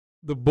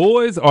The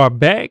boys are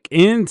back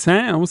in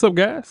town. What's up,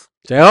 guys?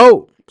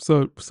 Joe,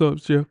 What's up,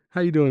 Chill?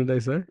 how you doing today,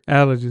 sir?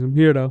 Allergies. I'm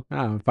here though.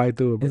 I'm fight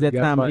through it. It's that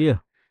time of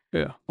year.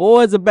 Yeah.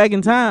 Boys are back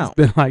in town. It's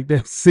been like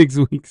that 6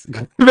 weeks.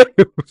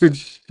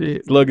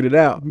 Shit. Slugging it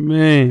out.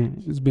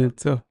 Man, it's been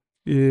tough.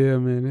 Yeah,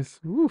 man. It's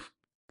woof.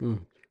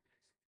 Mm.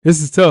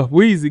 This is tough.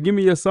 Weezy, give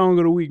me your song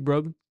of the week,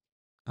 brother.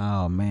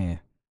 Oh, man.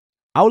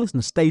 I was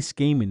listening to Stay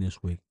Scheming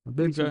this week. I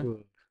bet Okay.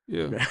 you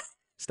Yeah.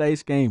 Stay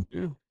Scheming.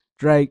 Yeah.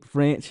 Drake,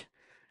 French.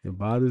 It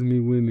bothers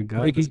me when the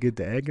guys Ricky. get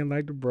to acting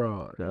like the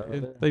broad. Yeah,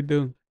 they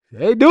do.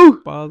 They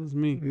do. Bothers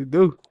me. They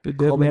do. It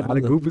Kobe definitely. had A lot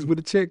of goofies with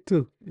a check,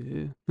 too.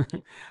 Yeah.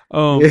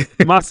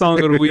 My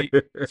song of the week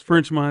is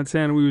French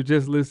Montana. We were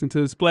just listening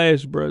to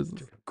Splash Brothers.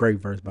 Great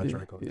verse by Yeah,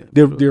 Drake. yeah.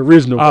 The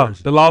original Oh,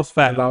 verse. The Lost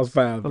Files. The Lost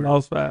Files, The bro.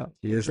 Lost Files.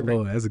 Yes,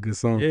 Lord. That's a good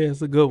song. Yeah,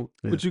 it's a good one.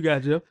 Yeah. What you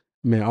got, Jeff?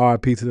 Man,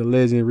 R.I.P. to the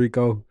legend,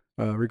 Rico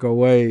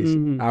Waves,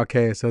 Mhm.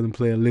 Outkast, Southern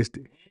Player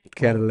Listed,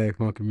 Cadillac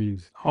Funky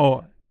Music.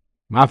 Hard.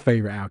 My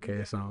favorite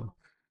Outkast song.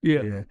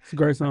 Yeah, Yeah. it's a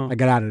great song. I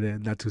got out of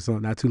that not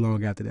too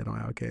long after that on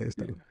Outkast,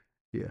 though.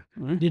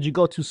 Alright. Did you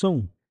go too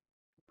soon?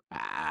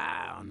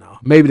 I don't know.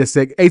 Maybe the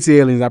second AT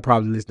Aliens. I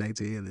probably listen to AT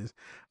Aliens.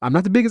 I'm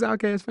not the biggest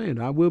Outkast fan.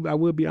 I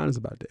will be honest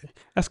about that.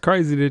 That's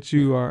crazy that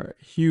you are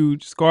a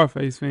huge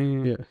Scarface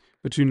fan, Yeah.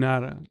 but you're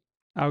not a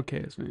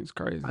Outkast fan. It's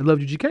crazy. I love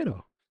UGK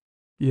though.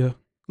 Yeah,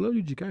 Love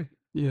UGK.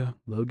 yeah,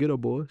 Love Ghetto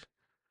Boys.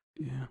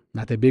 yeah.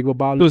 Not that big of a It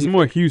Ballin' was G.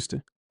 more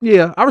Houston.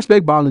 Yeah, I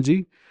respect Ballin'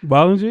 G,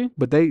 Ballin' G?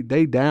 but they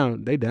down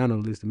on the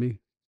list to me.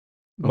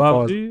 As Ballin'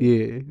 far as-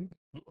 G?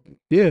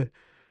 Yeah.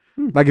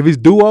 Hmm. Like if it's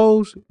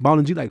duos,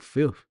 Ballin' G like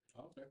fifth.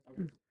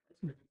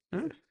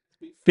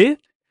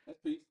 Fifth?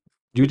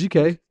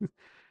 UGK,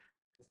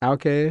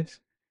 Outkast,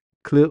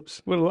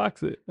 Clips, What a lock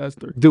said. That's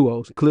three.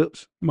 duos,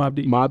 Clips, Mob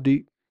Deep. Mobb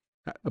Deep,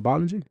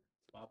 Ballin' G.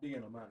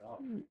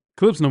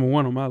 Clips number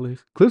one on my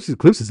list. Clips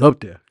is up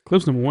there.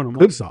 Clips number one on my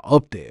Clips are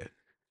up there.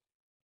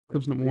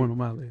 Clips number one on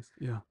my list.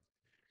 Yeah.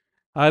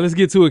 All right, let's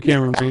get to it,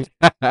 cameraman.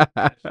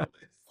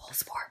 Full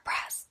Sport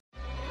Press.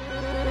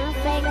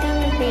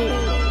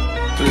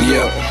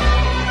 Yeah.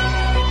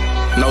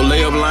 No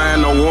layup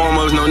line, no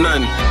warm-ups, no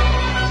nothing.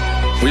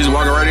 We just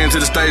walking right into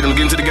the stadium,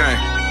 get into the game.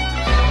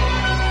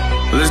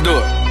 Let's do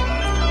it.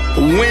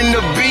 When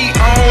the beat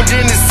on,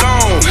 then it's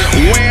on.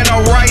 Wearing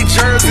our right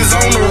jerseys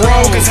on the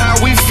road, cause how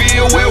we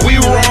feel where we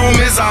roam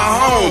is our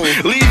home.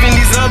 Leaving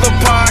these other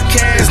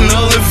podcasts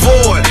null and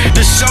void.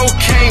 The show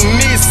can't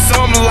miss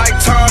something like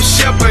Tom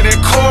Shepard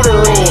and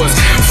corduroys.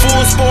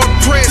 Full Sport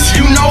Press,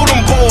 you know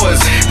them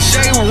boys.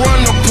 Jay run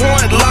the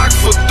point, lock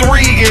for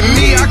three, and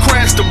me, I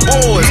crash the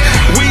boards.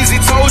 Weezy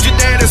told you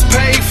that it's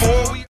paid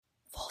for.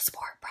 Full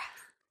Sport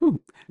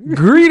Press.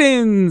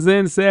 Greetings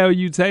and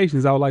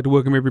salutations. I would like to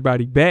welcome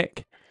everybody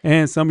back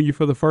and some of you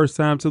for the first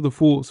time to the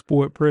Full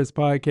Sport Press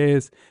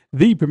Podcast,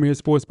 the premier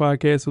sports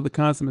podcast for the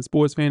consummate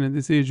sports fan. And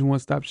this is your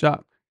one-stop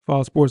shop for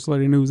all sports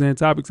related news and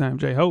topics. I'm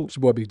Jay Ho. It's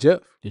your boy Big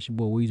Jeff. This your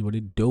boy Weezy. What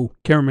it do?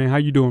 Cameraman, how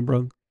you doing,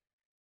 brother?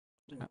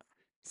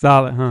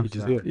 Solid, huh? You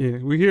just here. Yeah,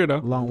 we here though.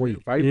 Long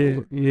week. Fight Yeah,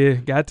 for it. yeah,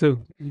 got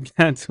to.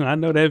 Got to. I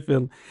know that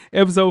feeling.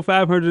 Episode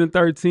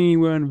 513,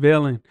 we're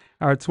unveiling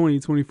our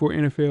 2024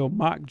 NFL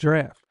mock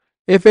draft.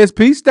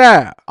 FSP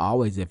style.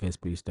 Always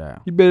FSP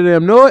style. You better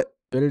damn know it.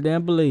 Better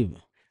than believe it.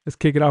 Let's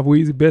kick it off,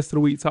 Weezy. Best of the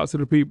week. Talk to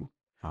the people.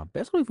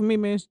 Best week for me,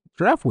 man, is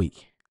draft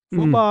week. Mhm.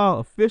 Football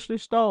officially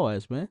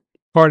starts, man.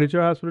 Party at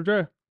your house for the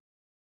draft?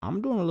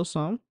 I'm doing a little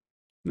something.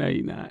 No,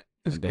 you're not.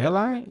 The hell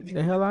I ain't.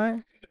 The hell I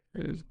ain't.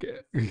 It's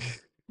good.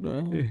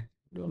 Doing Yeah.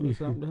 doing a little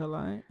something. The hell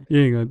I ain't.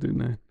 You ain't gonna do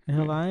nothing. The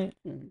hell I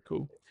ain't.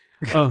 Cool.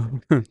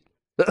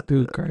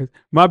 Dude, crazy.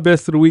 My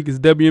best of the week is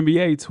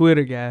WNBA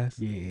Twitter, guys.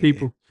 Yeah.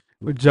 People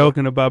were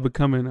joking about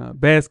becoming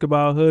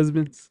basketball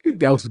husbands.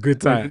 That was a good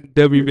time.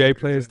 WNBA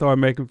players start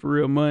making for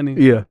real money.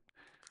 Yeah.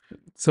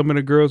 Some of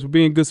the girls were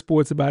being good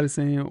sports about it,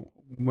 saying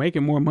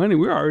making more money.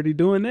 We're already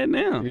doing that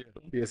now.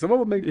 Yeah. Some of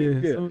them make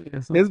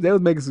Some- They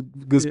was making some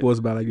good sports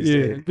about it, like you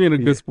yeah, said. being a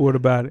good sport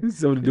about it.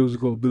 Some of the dudes were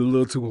going to be a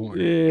little too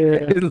horny. Yeah,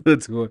 a little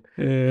too horny.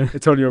 yeah,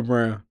 Antonio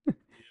Brown.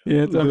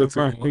 yeah. Little Tony too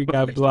Brown, he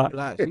got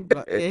blocked. He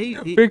blocked. Yeah,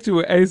 he Picture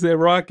with A$AP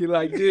Rocky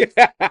like this.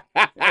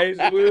 Ace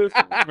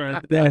Wilson, bro,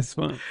 that's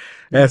fun.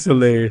 That's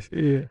hilarious.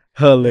 Yeah.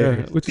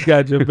 Hilarious. What you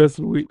got, Jeff? Best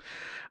of the week.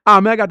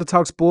 Man, I got to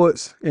talk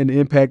sports and the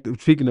impact of,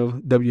 speaking of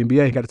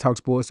WNBA, I got to talk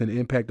sports and the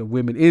impact of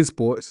women in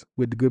sports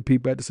with the good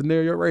people at the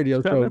Scenario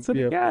Radio Shout Show. out to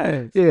yeah. the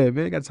guys. Yeah,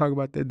 man, got to talk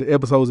about that. The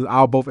episodes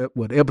are the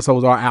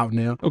episodes are out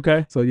now.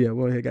 Okay. So yeah,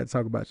 well, I got to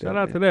talk about that. Shout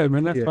out man. to that,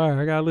 man. That's Yeah. fire.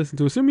 I gotta listen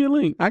to it. Send me a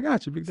link. I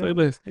got you, big Say time.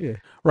 less. Yeah.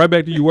 Right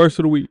back to you. Worst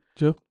of the week,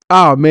 Jeff.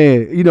 Oh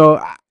man,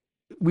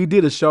 we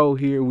did a show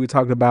here. We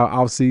talked about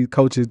off-season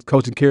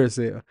coaching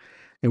carousel,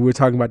 and we were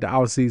talking about the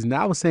off-season.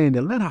 Now I was saying the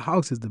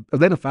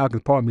Atlanta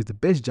Falcons, pardon me, is the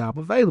best job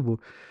available,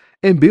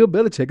 and Bill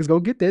Belichick is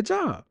gonna get that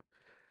job.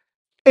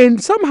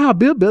 And somehow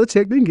Bill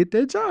Belichick didn't get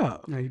that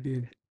job. No, you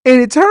did.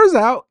 And it turns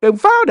out, and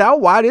found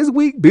out why this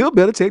week Bill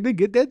Belichick didn't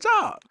get that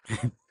job.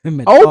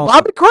 him at Oh, home.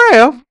 Bobby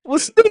Kraft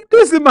was sneak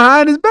dissing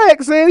behind his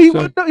back, saying he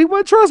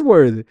wasn't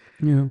trustworthy.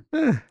 Yeah.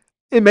 Eh,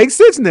 It makes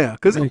sense now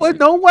because there Makes was sense.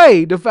 no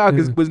way the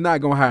Falcons Yeah. was not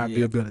gonna hire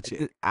Yeah. Bill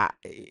Belichick.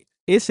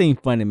 It seemed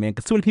funny, man,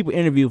 because too many people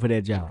interviewed for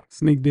that job.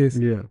 Sneak this.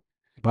 Yeah,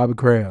 Bobby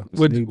Kraft.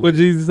 What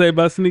Jesus say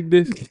about sneak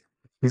this?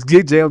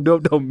 Get jammed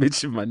up. Don't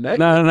mention my name.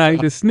 No.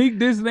 The sneak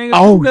this thing.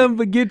 Oh, Nothing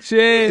but get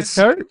your ass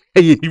hurt.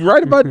 Hey, you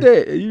right about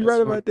that. You That's right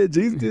funny. about that.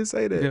 Jesus did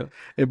say that. Yeah.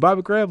 And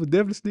Bobby Kraft was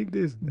definitely sneak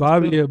this. That's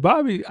Bobby. funny. Yeah,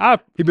 Bobby.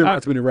 He been I-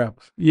 around too many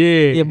rappers.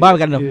 Yeah. Bobby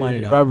got enough money,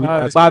 though.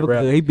 Bobby- Bobby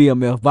Right. good. He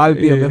BMF.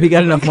 Bobby BMF. Yeah. He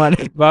got enough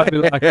money. Bobby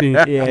locked in.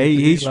 Yeah,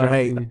 he's locked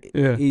straight. in.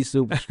 Yeah. He's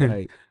super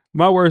straight.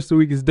 My worst of the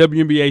week is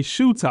WNBA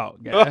shoe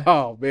talk, guys.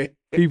 Oh man.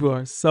 People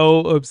are so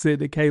upset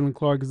that Caitlin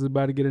Clark is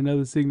about to get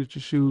another signature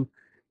shoe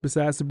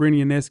besides Sabrina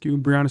Ionescu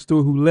and Brianna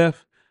Stewart, who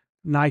left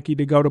Nike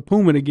to go to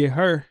Puma to get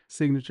her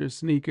signature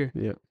sneaker.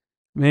 Yeah.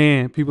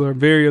 Man, people are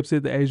very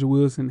upset that Asia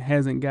Wilson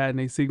hasn't gotten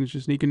a signature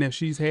sneaker. Now,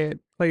 she's had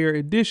player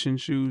edition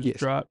shoes Yes.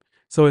 drop.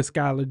 So has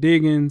Skylar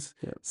Diggins.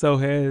 Yeah. So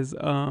has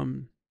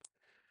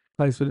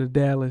plays for the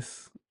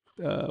Dallas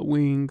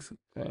Wings.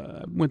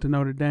 Went to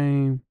Notre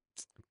Dame.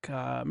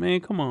 God,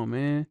 man, come on,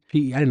 man.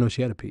 PE. I didn't know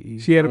she had a PE.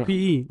 She had a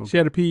PE. She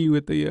had a PE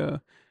with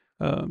the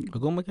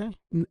Aguma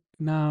McKay?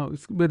 no,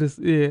 it's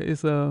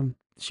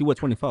She was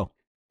 24.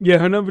 yeah,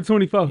 her number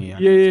 24.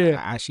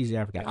 Yeah. She's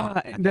African. Ah,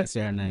 I can't that's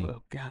say her name.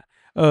 Oh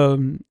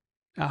God.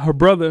 Her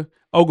brother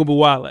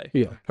Ogunbowale.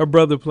 Yeah. Her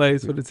brother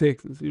plays for the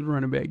Texans. He's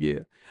running back. Yeah.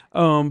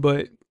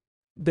 But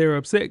they're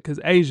upset because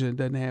Asia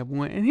doesn't have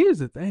one. And here's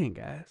the thing,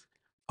 guys: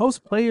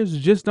 most players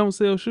just don't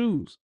sell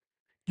shoes.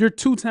 You're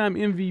two-time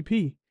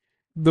MVP.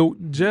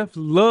 Jeff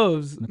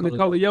loves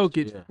Nikola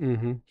Jokic. Yeah.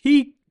 Mm-hmm.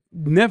 He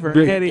never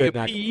Really had a could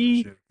not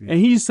PE, go for and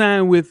he's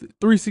signed with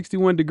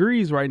 361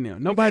 degrees right now.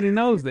 Nobody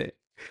knows that.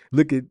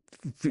 Look at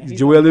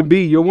Joel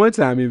Embiid, your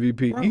one-time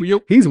MVP.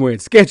 Bro, He's wearing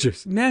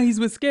Skechers. Now he's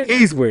with Skechers.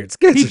 He's wearing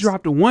Skechers. He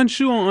dropped one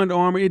shoe on Under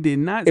Armour. It did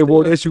not. and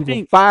wore sell that shoe for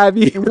pink. 5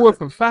 years. And wore it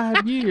for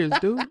 5 years,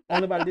 dude.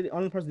 Only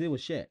person did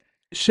was Shaq.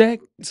 Shaq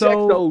Shaq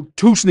sold. sold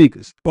 2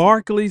 sneakers.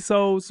 Barkley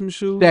sold some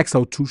shoes. Shaq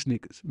sold 2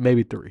 sneakers,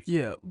 maybe 3.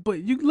 Yeah,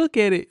 but you look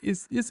at it.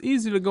 It's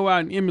easy to go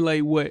out and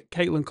emulate what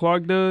Caitlin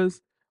Clark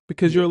does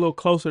because you're a little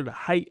closer to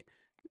height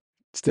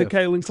to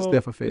Caitlin It's a Clark.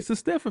 Steph effect. It's a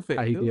Steph effect.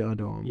 I hate dude. the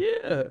Under Armour.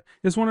 Yeah,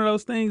 it's one of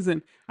those things,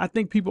 and I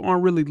think people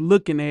aren't really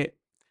looking at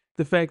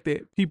the fact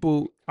that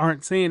people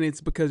aren't saying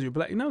it's because you're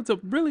black. No,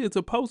 it's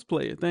a post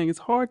player thing. It's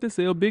hard to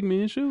sell big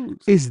men shoes.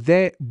 It's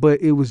that,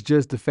 but it was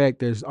just the fact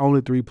there's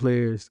only 3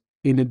 players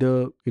in the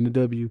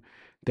W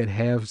that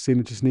have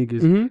signature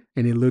sneakers, Mhm.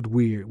 and it looked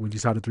weird when you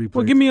saw the 3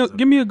 players. Well,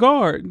 give me a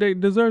guard that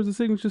deserves a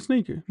signature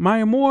sneaker.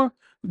 Maya Moore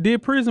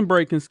did Prison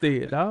Break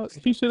instead, dog.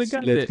 She should have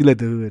got She that. let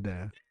the hood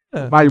down.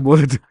 Yeah. Mighty Moore,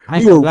 I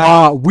ain't we were gonna lie.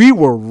 robbed. We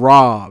were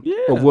robbed Yeah.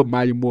 of what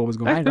Mighty Moore was I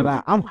going ain't to gonna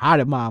lie. I'm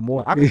hot at my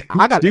more. I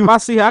got She if I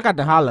see her, I got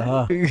to holler at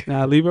her. do.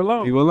 Nah, leave her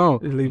alone. Leave her alone.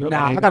 Just leave her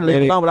Nah, alone. I gotta leave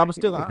Man it ain't- alone, but I'm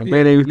still. The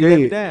man ain't you let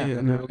me scared. down. Yeah,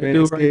 No, no, man that ain't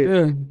dude right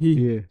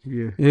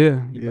scared.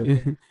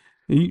 there.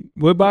 Yeah.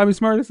 What Bobby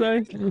Smurder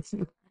say?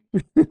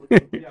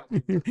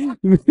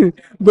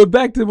 But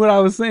back to what I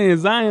was saying,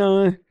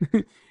 Zion,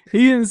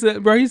 he didn't sell,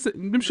 bro. He said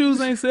them shoes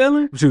ain't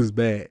selling. She was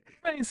bad.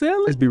 Ain't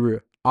selling. Let's be real.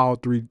 All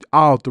three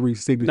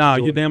signature. Nah,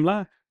 you Jordans, damn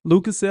lie.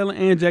 Lucas selling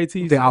and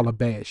JT. they all are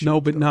bad. Shoes, No,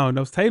 but though. no,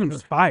 those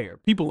Tatum's fire.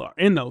 People are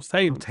in those Them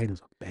Tatum's.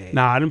 Tatum's are bad.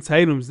 Nah, them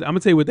Tatum's. I'm gonna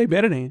tell you what they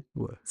better than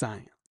What?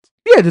 Zion.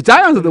 Yeah, the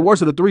Giants are the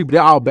worst of the 3, but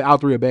they're all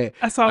 3 are bad.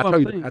 That's all I I'm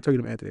told you. saying. I told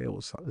you them Anthony. It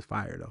was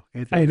fire though.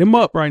 Anthony, Hey, them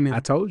up right now. I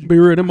told you. Be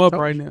real, them I up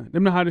told right you. now.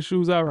 Them the hottest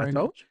shoes out right I now.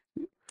 told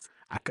you.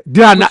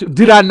 Did I not?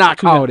 Did I not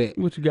call that?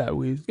 What you got,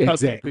 Weezy?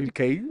 Exactly.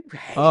 Okay.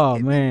 Oh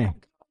man,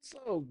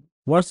 So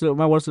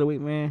my worst of the week,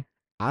 man.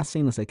 I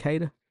seen a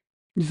cicada,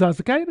 You saw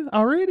cicada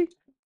already?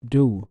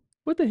 dude.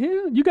 What the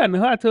hell? You got in the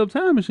hot tub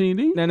time machine,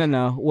 didn't you?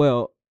 No.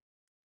 Well,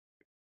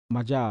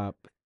 my job,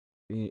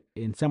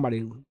 and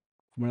somebody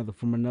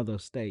from another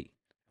state,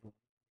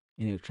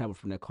 and they traveled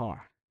from their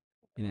car,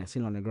 and I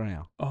seen it on the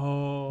ground.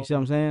 Oh, You see what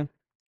I'm saying?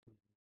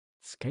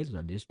 Cicadas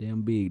are this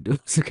damn big, dude.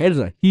 Cicadas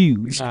are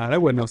huge. nah,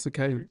 that wasn't no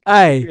cicada.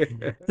 Hey,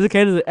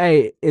 cicadas.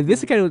 Hey, if this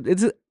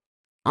cicada,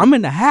 I'm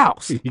in the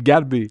house. you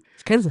gotta be.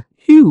 Cicadas are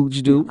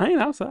huge, dude. I ain't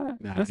outside.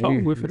 Nah, That's it over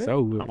ain't. with for It's that.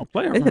 over with. I'm a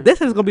player. This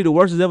is gonna be the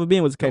worst it's ever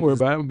been with Don't worry cicadas.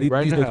 about it. I'm gonna be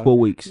right These next now. 4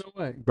 weeks.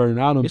 No way. Burning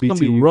out on It's gonna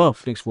be BTU.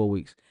 rough next 4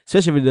 weeks,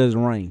 especially if it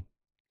doesn't rain.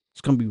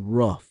 It's gonna be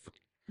rough.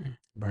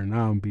 Burning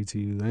out on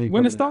BTU. I ain't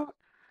When coming it start?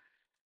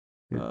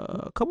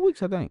 A couple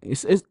weeks, I think.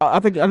 It's. I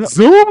think. I know,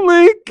 Zoom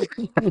link.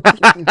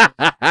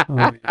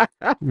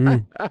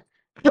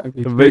 That'd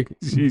be Make tricky.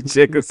 sure you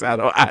check us out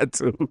on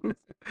iTunes,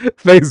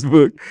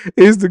 Facebook,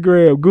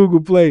 Instagram, Google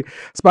Play,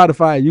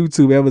 Spotify,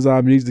 YouTube,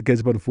 Amazon Music to catch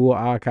up on the full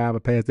archive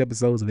of past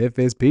episodes of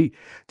FSP.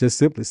 Just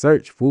simply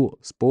search Full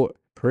Sport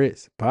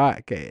Press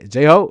Podcast.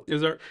 J-Ho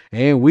Is there?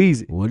 and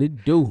Weezy. what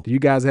it do? Do you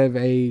guys have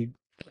a,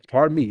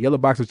 pardon me, Yellow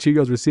Box of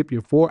Cheerios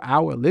recipient for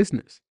our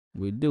listeners?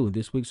 We do.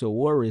 This week's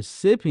award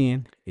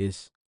recipient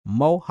is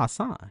Mo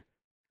Hasan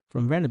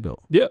from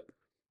Vanderbilt. Yep.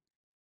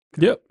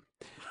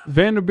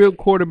 Vanderbilt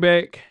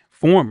quarterback,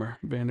 former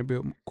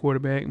Vanderbilt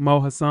quarterback,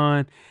 Mo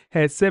Hasan,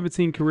 had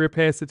 17 career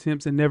pass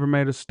attempts and never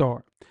made a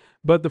start.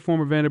 But the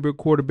former Vanderbilt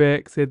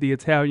quarterback said the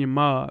Italian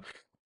mob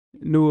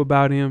knew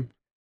about him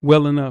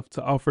well enough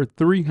to offer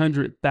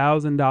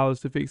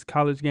 $300,000 to fix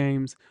college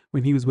games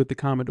when he was with the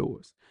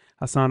Commodores.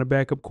 Hasan, a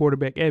backup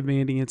quarterback at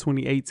Vandy in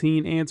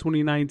 2018 and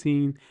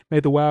 2019,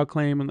 made the wild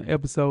claim on the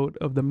episode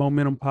of the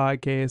Momentum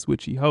podcast,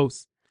 which he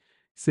hosts.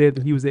 Said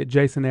that he was at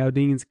Jason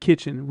Aldean's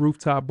kitchen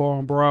rooftop bar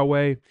on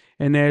Broadway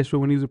in Nashville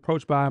when he was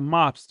approached by a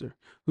mobster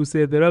who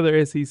said that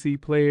other SEC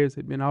players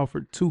had been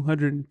offered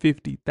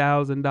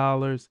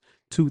 $250,000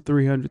 to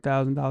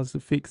 $300,000 to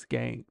fix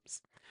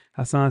games.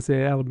 Hasan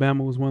said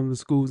Alabama was one of the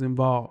schools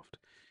involved.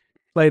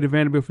 Played at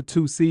Vanderbilt for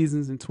 2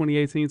 seasons in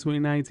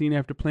 2018-2019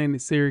 after playing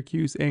at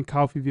Syracuse and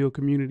Coffeyville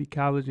Community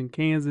College in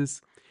Kansas.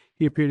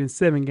 He appeared in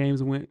 7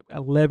 games and went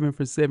 11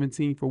 for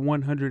 17 for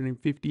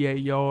 158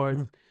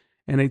 yards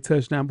and a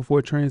touchdown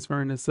before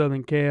transferring to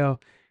Southern Cal.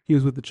 He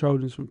was with the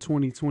Trojans from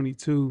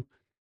 2022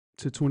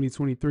 to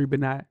 2023, but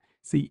not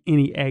see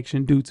any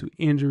action due to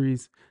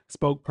injuries.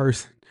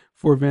 Spokesperson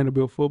for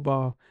Vanderbilt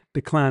football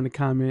declined to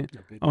comment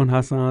on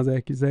Hasan's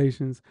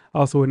accusations.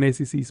 Also, an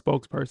SEC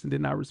spokesperson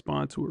did not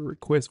respond to a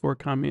request for a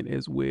comment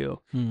as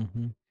well.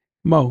 Mm-hmm.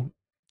 Mo,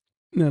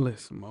 now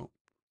listen, Mo.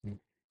 You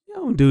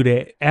don't do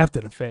that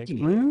after the fact,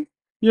 man.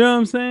 You know what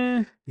I'm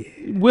saying? Yeah.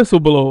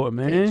 Whistleblower,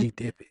 man.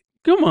 Dip it.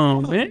 Come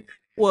on, man.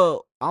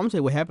 Well, I'm gonna tell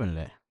you what happened to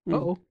that.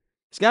 Uh-oh.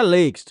 It's got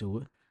legs to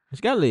it.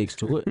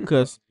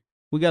 Because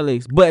we got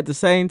legs. But at the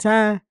same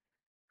time,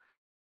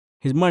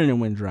 his money done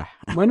went dry.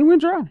 Money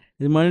went dry.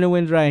 His money done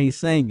went dry and he's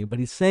singing. But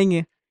he's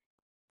singing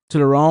to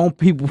the wrong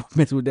people.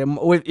 Messing with them.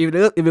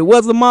 If it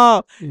was a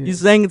mob, he's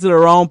singing to the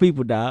wrong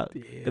people, dog.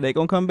 Yeah. They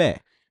gonna come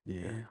back.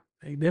 Yeah.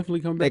 They definitely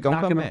come They back gonna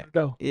knocking come on back. the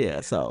door.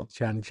 Yeah, so.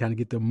 Trying to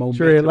get the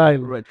momentum. Tread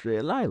lightly. Tread Trying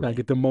to lightly.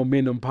 get the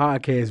momentum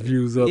podcast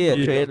views up. Yeah,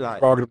 tread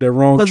lightly. Barking up that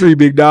wrong tree,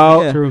 big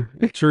dog. Yeah. True.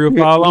 Tree will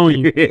fall on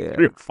you.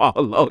 Yeah,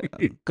 fall on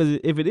you. Because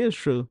if it is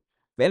true,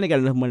 they ain't got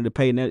enough money to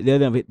pay. And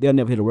they'll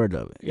never hear the word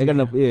of it. They got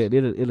enough. Yeah,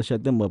 it'll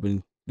shut them up,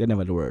 and they'll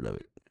never hear the word of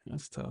it.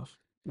 That's tough.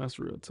 That's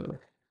real tough.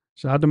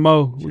 Shout out to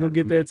Mo. We're going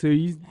to get that to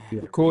you. You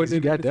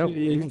got that one.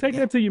 Yeah, you take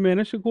that to you, man.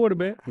 That's your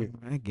quarterback.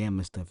 That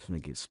gambling stuff is gonna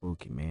get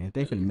spooky, man.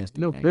 They finna mess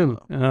the No game feeling.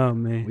 up. Oh,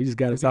 man. We just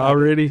got It's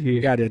already We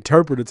here. got the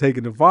interpreter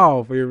taking the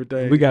fall for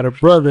everything. We got a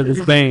brother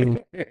that's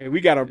banned. we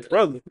got a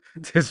brother.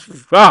 Just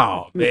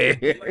fall, man.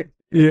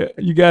 Yeah.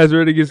 You guys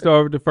ready to get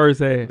started with the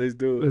first half? Let's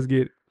do it. Let's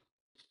get it.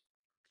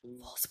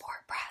 Full Sport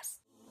Press.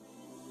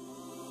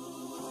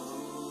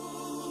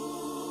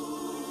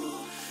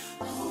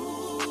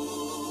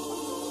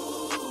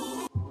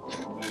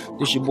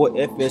 This your boy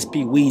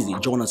FSP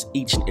Weezy. Join us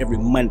each and every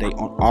Monday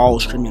on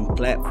all streaming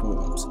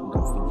platforms. And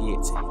don't forget,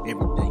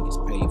 everything is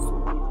paid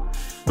for.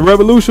 The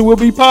revolution will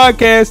be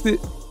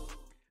podcasted.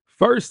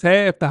 First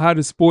half, the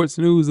hottest sports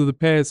news of the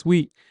past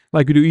week.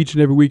 Like we do each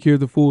and every week here at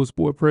the Full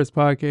Sport Press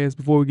Podcast.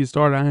 Before we get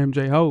started, I am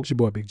J Ho. It's your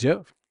boy, Big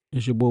Jeff.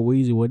 It's your boy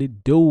Weezy. What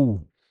it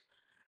do?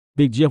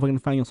 Big Jeff, I can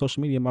find you on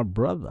social media, my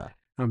brother.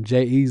 I'm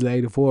Jay Easley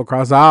 84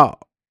 across all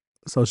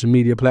social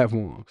media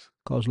platforms.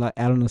 Coach like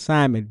out on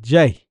assignment.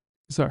 Jay,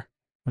 Sir.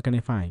 where can they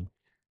find you?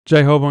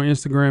 J Hove on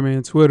Instagram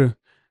and Twitter.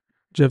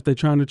 Jeff, they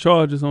trying to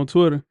charge us on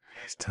Twitter.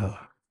 It's tough.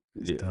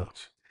 It's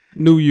tough.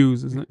 New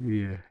users.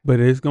 Yeah. But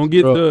it's going to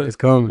get Bro, to it's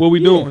coming. What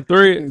we doing?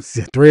 Thread?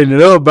 Threading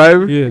it up,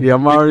 baby. Yeah. Yeah,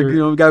 I'm already,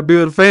 got to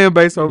build a fan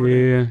base over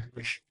there.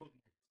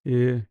 Yeah.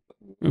 Yeah.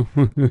 Go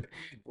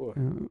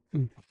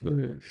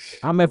ahead.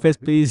 I'm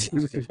FSP's.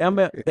 I'm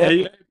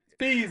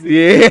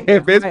Yeah,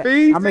 best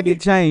piece. I'm making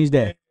change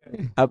that.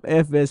 I'm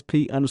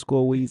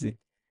FSP_Weezy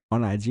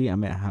on IG.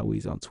 I'm at Hot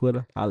Weezy on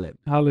Twitter. I'll let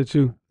Holla at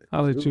you.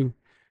 All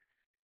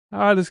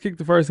right, let's kick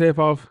the first half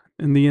off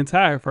and the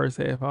entire first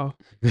half off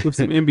with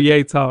some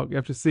NBA talk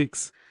after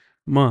 6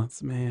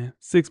 months, man.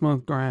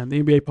 6-month grind.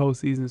 The NBA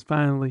postseason is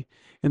finally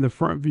in the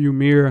front view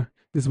mirror.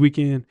 This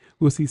weekend,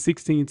 we'll see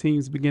 16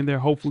 teams begin their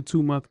hopeful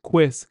 2-month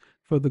quest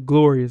for the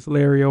glorious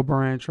Larry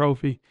O'Brien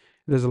Trophy.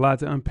 There's a lot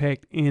to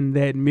unpack in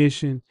that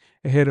mission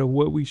ahead of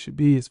what we should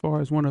be as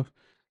far as one of,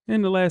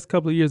 in the last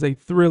couple of years, a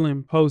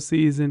thrilling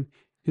postseason.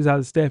 Here's how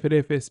the staff at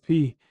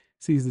FSP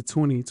sees the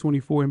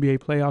 2024 NBA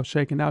playoffs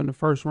shaking out in the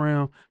first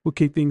round. We'll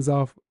kick things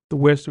off the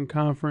Western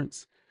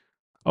Conference.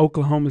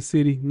 Oklahoma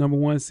City, number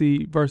 1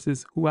 seed,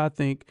 versus who I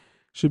think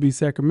should be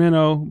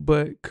Sacramento,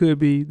 but could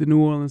be the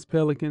New Orleans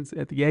Pelicans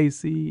at the 8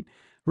 seed.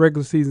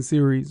 Regular season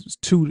series was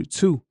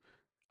 2-2.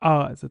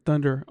 Odds, the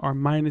Thunder are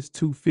minus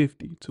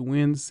 250 to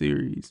win the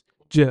series.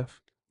 Jeff,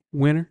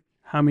 winner,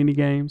 how many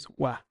games?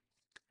 Why?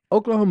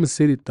 Oklahoma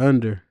City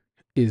Thunder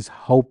is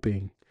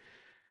hoping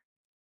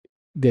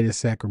that it's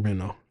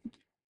Sacramento.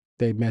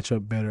 They match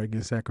up better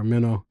against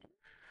Sacramento.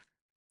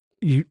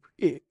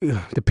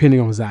 Depending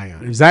on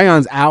Zion. If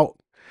Zion's out,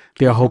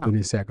 they're hoping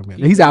it's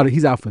Sacramento. He's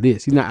out for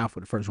this. He's not out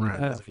for the first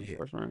round.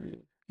 First round,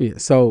 Yeah,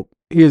 so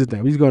here's the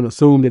thing. We're going to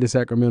assume that it's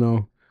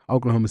Sacramento.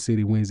 Oklahoma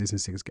City wins this in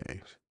 6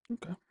 games.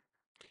 Okay.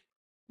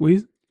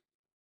 Weezy?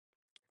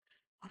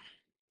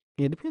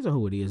 Yeah, it depends on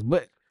who it is,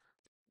 but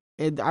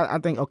I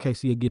think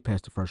OKC will get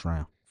past the first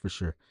round for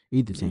sure.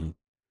 Either team.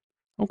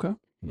 Okay. All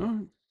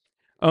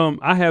right.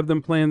 I have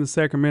them playing the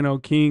Sacramento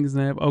Kings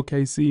and I have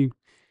OKC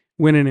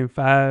winning in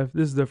 5.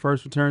 This is their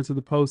first return to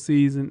the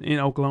postseason in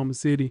Oklahoma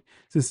City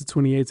since the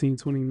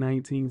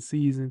 2018-2019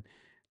 season.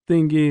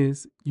 Thing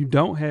is, you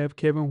don't have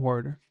Kevin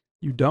Huerter.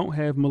 You don't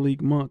have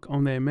Malik Monk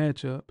on that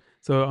matchup.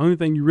 So the only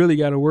thing you really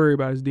got to worry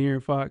about is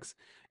De'Aaron Fox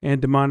and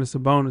Demonis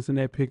Sabonis in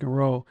that pick and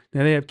roll.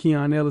 Now they have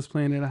Keon Ellis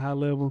playing at a high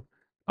level,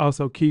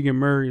 also Keegan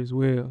Murray as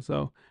well.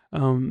 So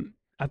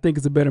I think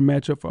it's a better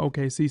matchup for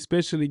OKC,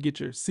 especially to get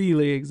your sea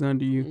legs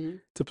under you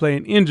to play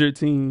an injured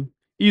team.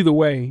 Either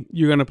way,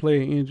 you're going to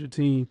play an injured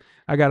team.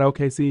 I got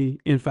OKC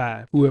in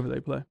 5, whoever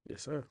they play.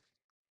 Yes, sir.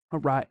 All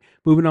right.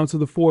 Moving on to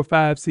the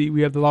 4-5 seed,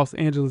 we have the Los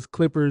Angeles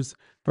Clippers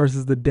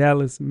versus the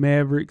Dallas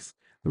Mavericks.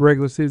 The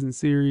regular season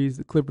series,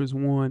 the Clippers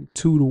won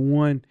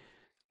 2-1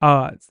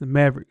 odds. The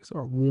Mavericks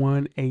are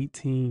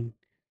 118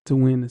 to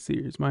win the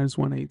series, minus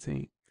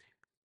 118.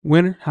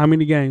 Winner, how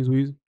many games,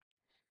 Weezy?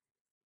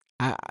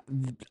 I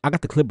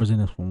got the Clippers in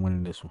this one,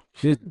 winning this one.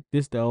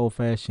 This the old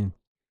fashioned.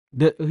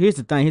 Here's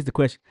the thing. Here's the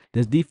question: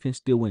 does defense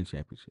still win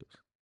championships?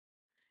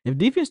 If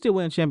defense still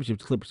win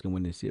championships, the Clippers can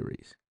win this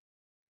series.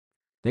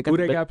 Who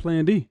they got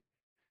playing D?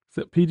 Is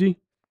it PG?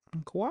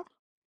 Kawhi.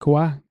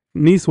 Kawhi.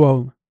 Knee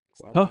swollen.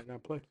 Why Tough. might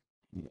not play?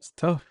 It's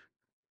tough.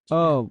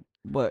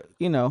 But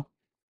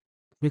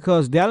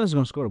because Dallas is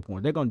gonna score the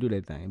point, they're gonna do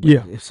their thing. But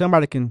Yeah. if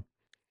somebody can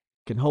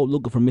hold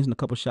Luka from missing a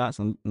couple shots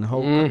and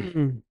hold,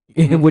 Mm.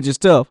 which is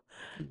tough,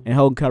 and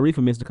hold Kyrie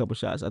from missing a couple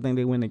shots, I think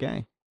they win the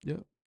game.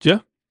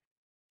 Jeff?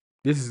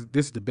 This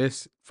is the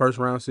best first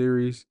round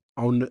series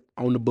on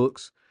the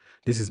books.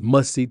 This is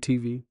must see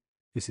TV.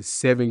 This is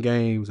 7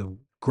 games of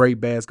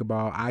great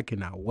basketball. I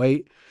cannot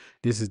wait.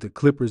 This is the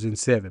Clippers in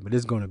 7, but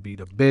it's going to be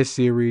the best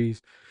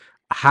series.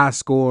 High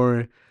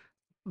scoring,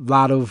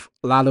 lot of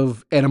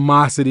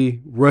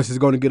animosity. Russ is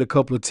going to get a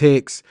couple of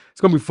texts.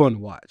 It's going to be fun to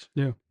watch.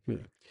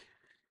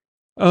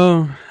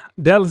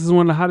 Dallas is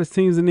one of the hottest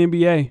teams in the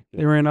NBA.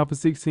 They ran off a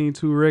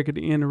 16-2 record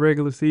to end the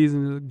regular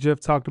season. Jeff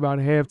talked about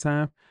at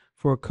halftime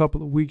for a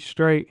couple of weeks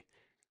straight.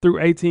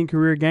 Through 18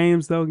 career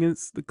games, though,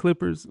 against the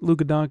Clippers,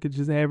 Luka Doncic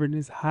is averaging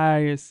his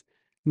highest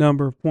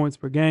number of points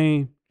per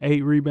game,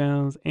 8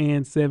 rebounds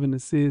and 7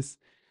 assists.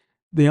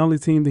 The only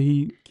team that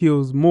he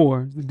kills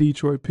more is the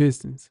Detroit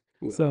Pistons.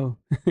 So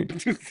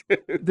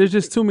there's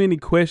just too many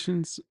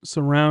questions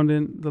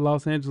surrounding the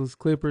Los Angeles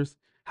Clippers.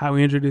 How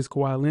injured is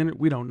Kawhi Leonard?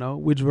 We don't know.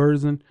 Which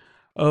version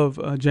of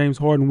James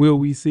Harden will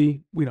we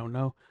see? We don't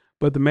know.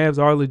 But the Mavs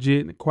are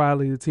legit and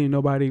quietly the team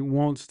nobody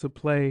wants to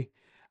play.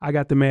 I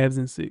got the Mavs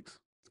in 6.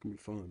 It's going to be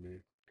fun,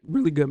 man.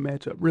 Really good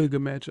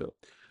matchup.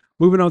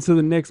 Moving on to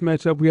the next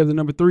matchup, we have the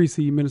number 3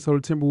 seed Minnesota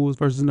Timberwolves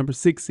versus the number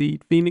 6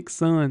 seed Phoenix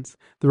Suns.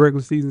 The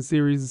regular season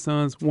series, the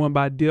Suns won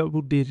by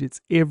double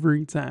digits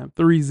every time,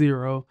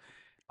 3-0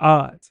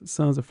 odds.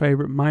 Suns are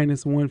favorite,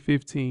 minus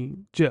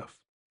 115.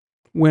 Jeff,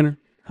 winner,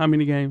 how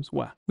many games?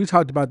 Why? We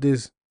talked about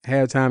this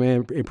halftime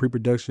and in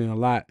pre-production a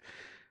lot.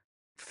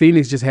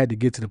 Phoenix just had to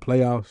get to the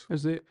playoffs.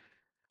 That's it.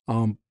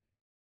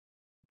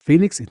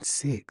 Phoenix in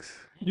 6.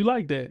 You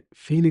like that?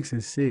 Phoenix in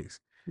 6.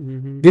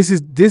 Mm-hmm. This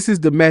is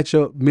the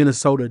matchup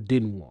Minnesota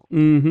didn't want.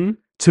 Mm-hmm.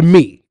 To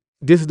me,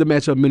 this is the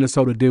matchup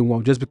Minnesota didn't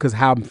want just because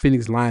how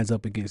Phoenix lines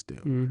up against them.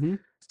 Mm-hmm.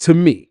 To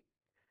me,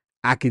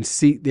 I can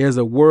see there's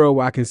a world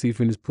where I can see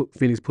Phoenix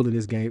pulling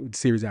this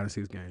series out of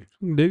 6 games.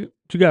 Dig it.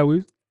 What you got,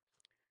 Wiz?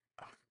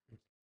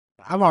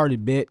 I've already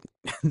bet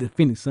the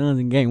Phoenix Suns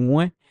in game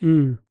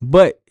 1.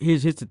 But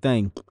here's the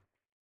thing.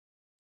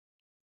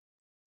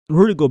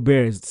 Rudy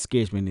Gobert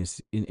scares me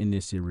in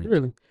this series.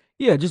 really?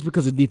 Yeah, just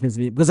because of defense.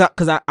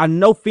 Because I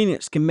know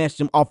Phoenix can match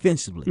them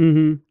offensively.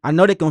 Mm-hmm. I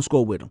know they can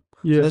score with them.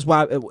 Yeah. So that's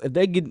why if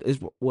they get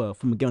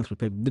from a game's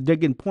perspective, if they're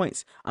getting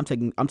points, I'm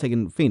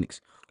taking Phoenix.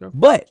 Okay.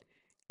 But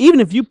even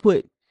if you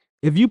put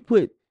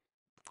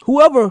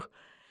whoever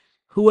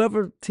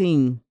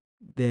team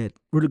that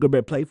Rudy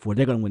Gobert played for,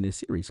 they're gonna win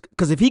this series.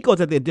 Because if he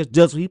goes out there just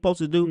does what he's supposed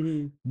to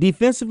do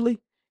defensively,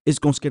 it's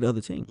gonna scare the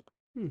other team.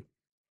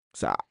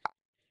 So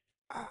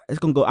it's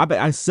gonna go. I bet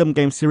a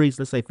 7-game series.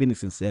 Let's say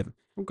Phoenix in 7.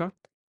 Okay.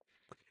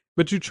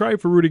 But you trade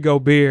for Rudy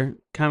Gobert,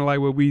 kind of like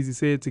what Weezy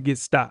said, to get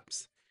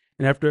stops.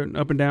 And after an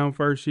up and down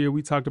first year,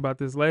 we talked about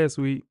this last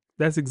week.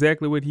 That's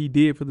exactly what he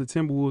did for the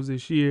Timberwolves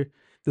this year.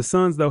 The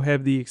Suns, though,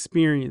 have the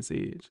experience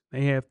edge.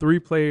 They have 3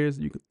 players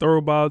you can throw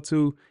a ball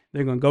to.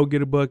 They're going to go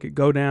get a bucket,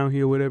 go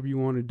downhill, whatever you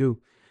want to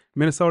do.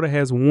 Minnesota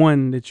has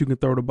 1 that you can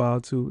throw the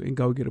ball to and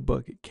go get a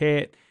bucket.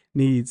 Cat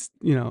needs,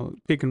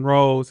 pick and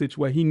roll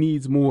situation. He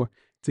needs more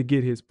to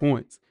get his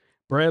points.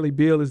 Bradley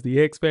Beal is the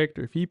X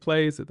factor. If he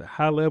plays at the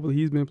high level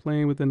he's been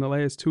playing within the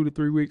last 2 to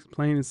 3 weeks,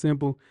 plain and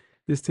simple,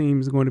 this team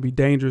is going to be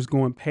dangerous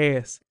going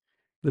past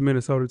the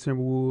Minnesota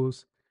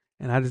Timberwolves.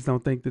 And I just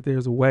don't think that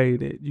there's a way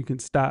that you can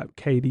stop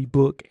KD,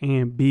 Book,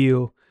 and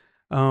Beal.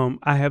 I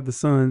have the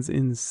Suns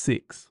in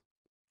 6.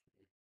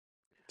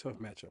 Tough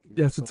matchup.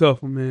 That's a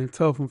tough one, man.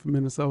 Tough one for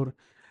Minnesota.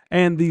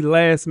 And the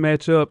last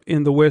matchup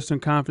in the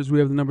Western Conference, we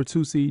have the number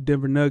 2 seed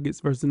Denver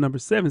Nuggets versus the number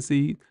 7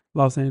 seed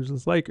Los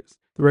Angeles Lakers.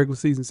 The regular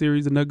season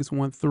series, the Nuggets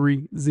won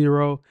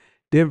 3-0.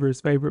 Denver's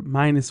favorite,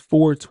 minus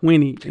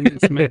 420 in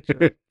this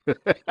matchup.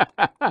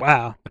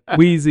 Wow.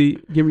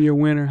 Weezy, give me your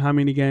winner. How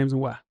many games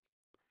and why?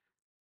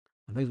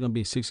 I think it's gonna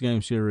be a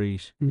 6-game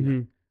series.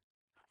 Mm-hmm.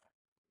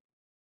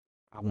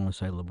 I want to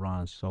say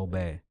LeBron so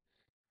bad.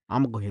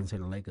 I'm gonna go ahead and say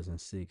the Lakers in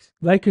 6.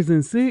 Lakers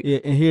in 6. Yeah,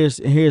 and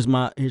here's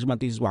my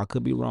thesis why I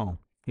could be wrong.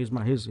 Here's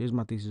my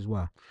thesis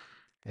why.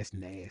 That's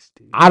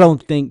nasty. I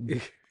don't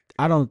think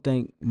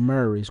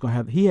Murray is gonna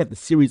have. He had the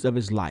series of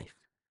his life.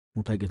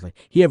 When play against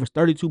he averaged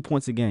 32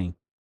 points a game.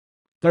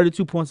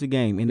 32 points a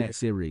game in that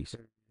series.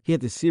 He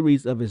had the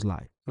series of his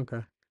life.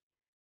 Okay.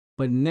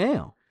 But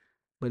now,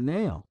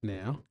 Now.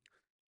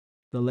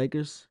 the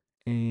Lakers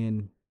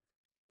and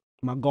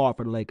my guard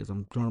for the Lakers,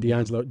 I'm trying to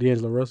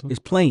D'Angelo Russell is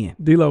playing.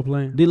 D'Lo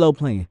playing. D'Lo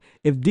playing.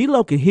 If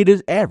D'Lo can hit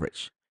his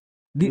average,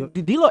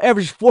 D'Lo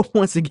averaged 4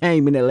 points a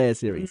game in that last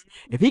series.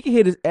 If he can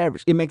hit his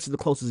average, it makes it the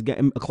closest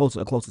game, a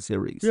closer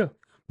series. Yeah.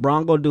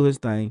 Bron gonna do his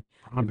thing.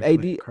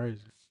 AD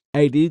crazy.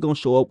 AD gonna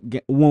show up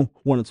one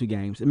or 2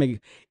 games.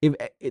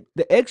 If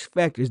the X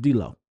factor is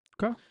D'Lo.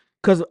 Okay.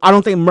 Because I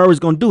don't think Murray's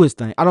gonna do his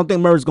thing. I don't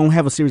think Murray's gonna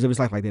have a series of his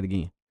life like that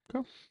again.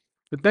 Okay.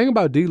 The thing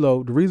about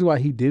D'Lo, the reason why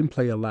he didn't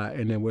play a lot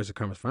in that Western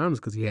Conference Finals is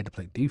because he had to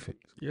play defense.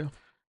 Yeah.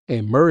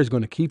 And Murray's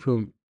going to keep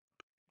him.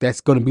 That's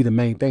going to be the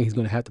main thing. He's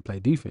going to have to play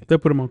defense. They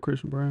put him on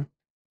Christian Brown.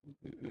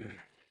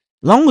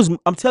 Long as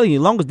I'm telling you,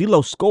 long as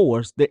D'Lo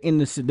scores, they're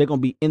gonna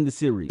be in the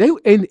series.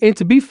 And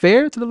to be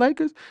fair to the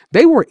Lakers,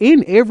 they were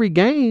in every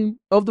game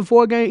of the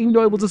 4 games, even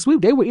though it was a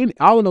sweep. They were in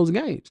all of those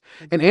games.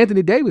 And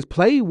Anthony Davis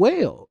played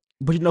well.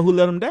 But you know who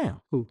let him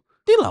down? Who?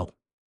 D'Lo.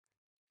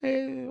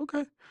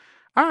 Okay.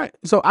 All right.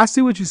 So I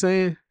see what you're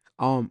saying.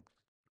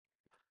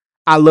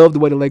 I love the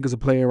way the Lakers are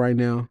playing right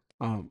now.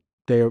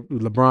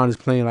 LeBron is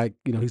playing like,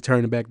 he's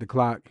turning back the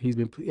clock. He's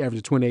been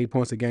averaging 28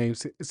 points a game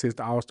since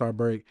the All-Star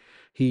break.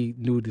 He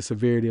knew the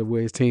severity of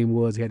where his team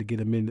was. He had to get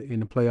them in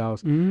the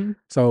playoffs. Mm-hmm.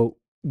 So,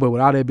 but with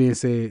all that being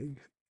said,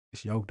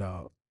 it's Yoke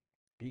Dog.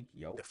 Big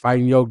Yoke. The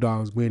fighting Yoke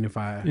Dogs winning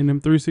 5. In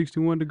them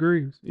 361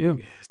 degrees. Yeah.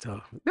 Yeah, it's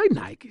tough. They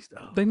Nikes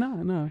though. They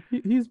not. No.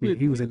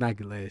 He was in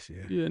Nike last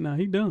year. Yeah, no,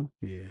 he done.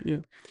 Yeah.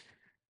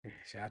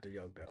 Shout out to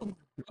Yoke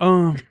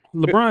Dog.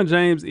 LeBron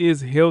James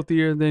is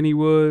healthier than he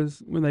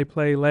was when they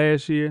played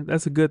last year.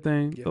 That's a good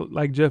thing. Yep.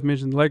 Like Jeff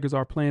mentioned, the Lakers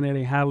are playing at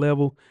a high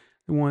level.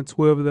 They won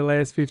 12 of their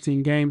last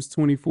 15 games,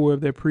 24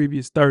 of their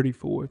previous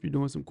 34, if you're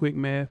doing some quick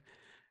math.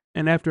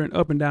 And after an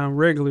up and down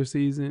regular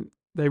season,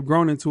 they've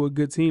grown into a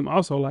good team.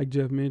 Also, like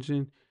Jeff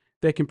mentioned,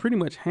 that can pretty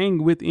much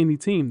hang with any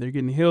team. They're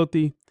getting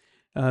healthy.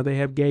 They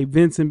have Gabe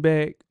Vincent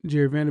back.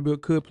 Jerry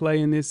Vanderbilt could play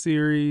in this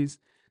series.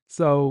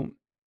 So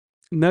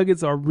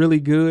Nuggets are really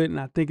good, and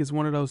I think it's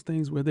one of those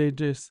things where they're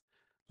just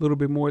a little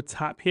bit more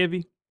top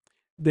heavy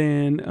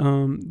than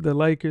the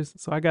Lakers.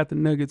 So I got the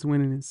Nuggets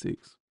winning in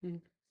 6. Yeah.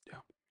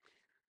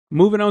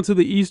 Moving on to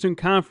the Eastern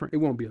Conference. It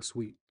won't be a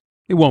sweep.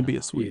 It won't be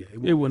a sweep.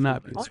 Yeah, it will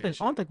not be. I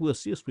don't think we'll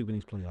see a sweep in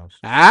these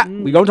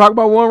playoffs. We gonna talk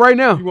about one right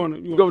now. You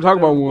want We gonna talk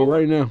about one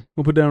right now.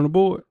 We'll put that on the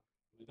board.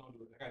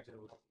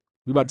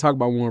 We about to talk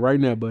about one right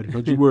now, buddy.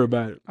 Don't you worry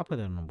about it. I'll put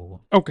that on number 1.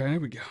 Okay, there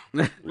we go.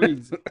 All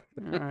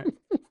right.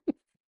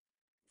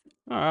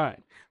 All right.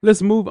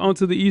 Let's move on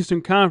to the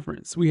Eastern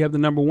Conference. We have the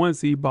number 1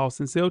 seed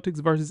Boston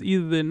Celtics versus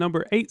either the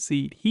number 8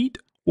 seed Heat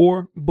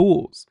or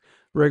Bulls.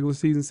 Regular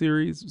season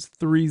series was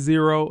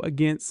 3-0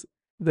 against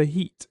the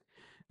Heat.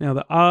 Now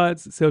the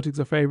odds, Celtics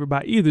are favored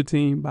by either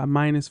team by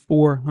minus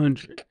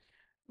 400.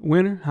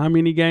 Winner, how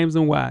many games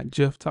and why?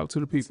 Jeff, talk to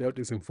the people.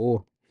 Celtics in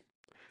 4.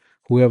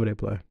 Whoever they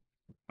play.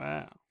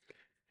 Wow.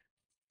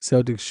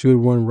 Celtics should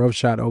run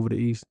roughshod over the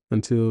East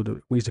until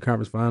the Eastern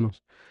Conference Finals.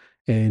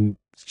 And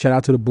shout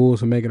out to the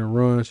Bulls for making a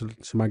run.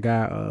 To my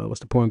guy, what's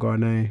the point guard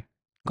name?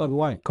 Kobe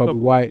White. Kobe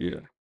White, Yeah.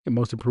 and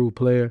most improved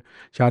player.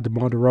 Shout out to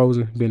DeMar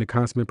DeRozan, being a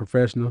consummate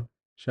professional.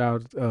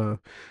 Shout out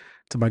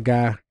to my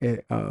guy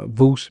at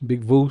Voos,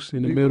 Big Voos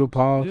in the middle,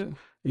 pause. Yeah.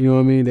 You know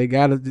what I mean? They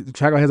got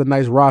Chicago has a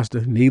nice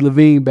roster. Need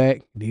Levine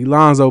back, need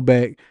Lonzo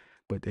back,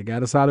 but they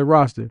got a solid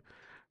roster.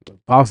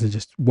 But Boston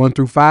just 1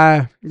 through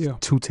 5, Yeah.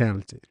 too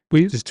talented.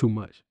 Please. Just too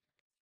much.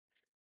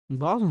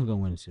 Boston's gonna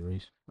win the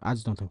series. I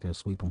just don't think they'll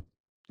sweep them.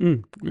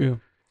 Yeah.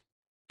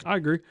 I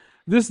agree.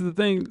 This is the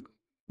thing.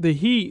 The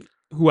Heat,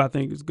 who I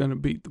think is going to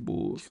beat the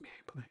Bulls,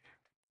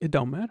 it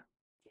don't matter.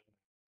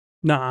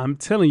 Nah, I'm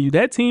telling you,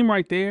 that team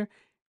right there,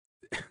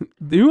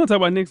 you want to talk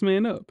about next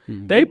man up.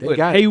 They put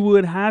got it.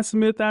 Haywood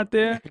Highsmith out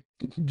there,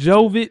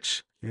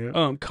 Jovic,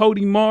 Yeah.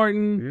 Cody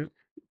Martin.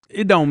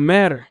 It don't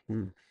matter.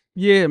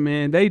 Yeah,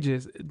 man.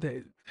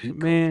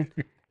 Man,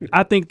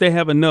 I think they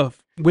have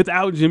enough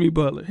without Jimmy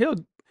Butler. Hell,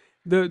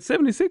 the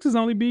 76ers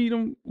only beat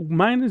them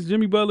minus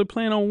Jimmy Butler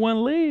playing on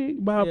one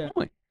leg by a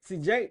point. See,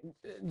 Jay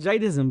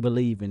doesn't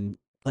believe in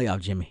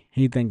playoff Jimmy.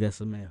 He think that's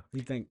a male.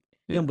 He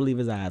don't believe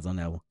his eyes on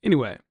that one.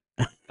 Anyway,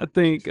 I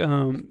think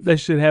they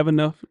should have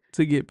enough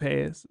to get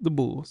past the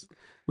Bulls,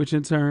 which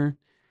in turn,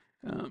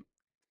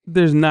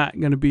 there's not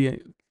going to be a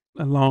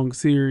long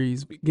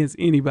series against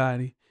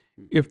anybody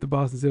if the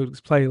Boston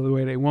Celtics play the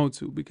way they want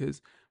to,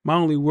 because my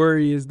only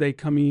worry is they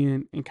come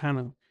in and kind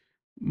of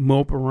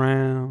mope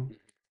around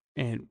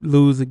and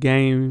lose a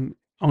game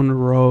on the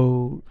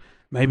road,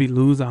 maybe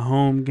lose a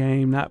home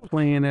game, not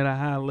playing at a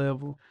high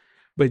level.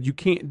 But you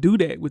can't do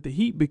that with the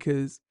Heat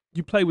because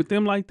you play with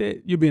them like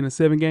that, you'll be in a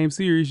 7-game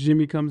series.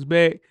 Jimmy comes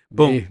back,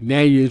 boom. Hey,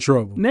 now you're in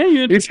trouble. Now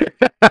you're in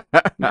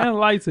now the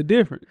lights are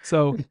different.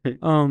 So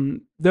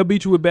they'll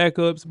beat you with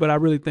backups, but I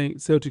really think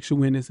Celtics should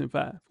win this in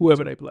 5,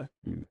 whoever they play.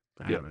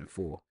 I have it in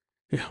 4.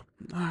 Yeah.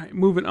 All right.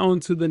 Moving on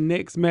to the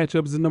next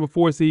matchup is the number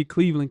 4 seed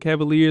Cleveland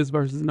Cavaliers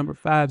versus the number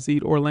 5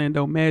 seed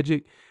Orlando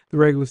Magic. The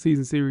regular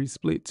season series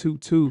split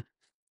 2-2.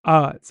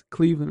 Odds: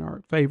 Cleveland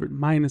are favored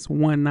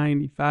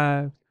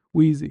 -195.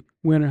 Weezy,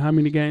 winner. How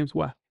many games?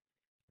 Why?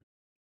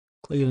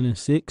 Cleveland in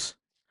 6.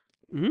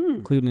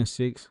 Mm. Cleveland in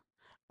 6.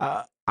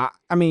 I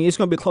mean, it's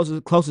gonna be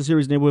a closer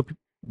series than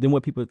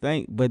what people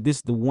think. But this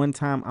is the one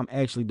time I'm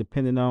actually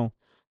depending on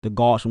the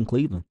guards from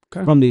Cleveland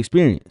from the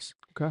experience.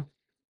 Okay.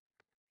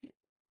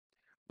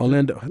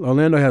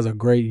 Orlando has a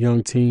great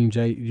young team.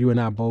 Jay, you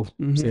and I both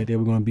said they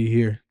were going to be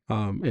here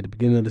at the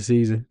beginning of the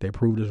season. They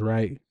proved us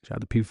right. Shout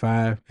out to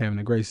P5 having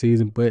a great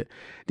season. But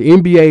the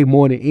NBA,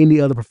 more than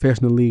any other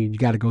professional league, you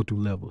got to go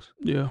through levels.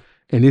 Yeah.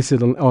 And this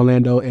is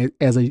Orlando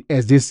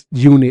as this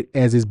unit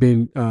as it's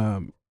been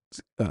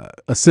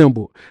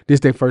assembled. This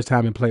is their first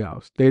time in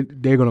playoffs. They're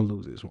going to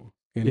lose this one,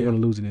 and they're going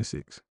to lose it in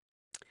 6.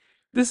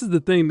 This is the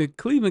thing. The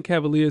Cleveland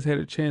Cavaliers had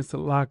a chance to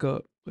lock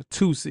up a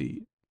 2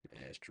 seed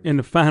in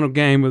the final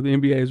game of the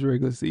NBA's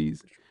regular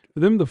season. For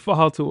them to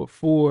fall to a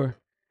 4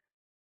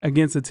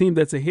 against a team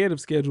that's ahead of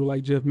schedule,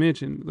 like Jeff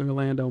mentioned, the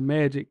Orlando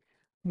Magic,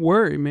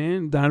 worry,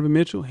 man. Donovan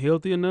Mitchell,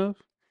 healthy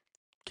enough?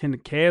 Can the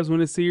Cavs win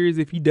a series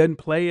if he doesn't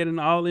play at an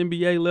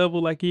all-NBA level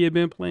like he had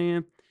been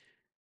playing?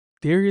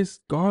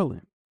 Darius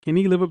Garland, can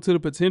he live up to the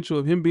potential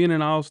of him being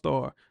an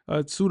all-star,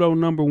 a pseudo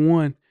number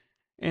 1?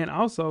 And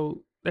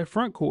also, that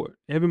front court,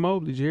 Evan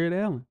Mobley, Jared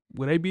Allen,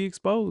 will they be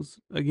exposed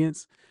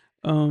against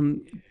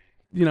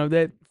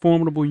that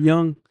formidable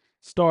young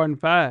starting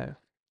 5?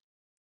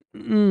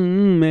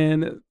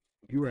 Man,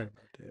 You're right about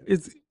that.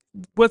 it's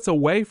what's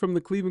away from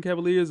the Cleveland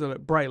Cavaliers are the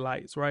bright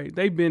lights, right?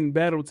 They've been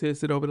battle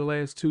tested over the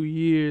last 2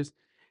 years,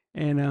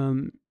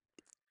 and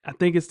I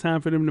think it's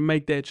time for them to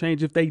make that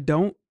change. If they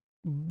don't,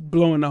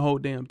 blowing the whole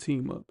damn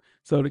team up.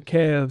 So the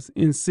Cavs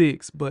in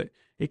 6, but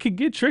it could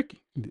get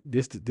tricky.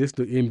 This the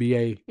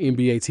NBA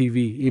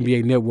TV,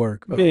 NBA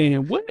Network.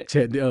 Man, what?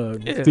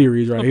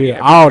 Series right here. Yeah.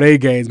 All their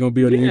games going to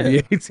be on the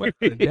NBA without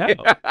a TV.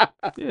 doubt.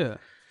 Yeah.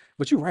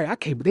 But you're right. I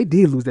can't. But they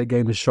did lose that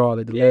game to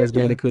Charlotte. The last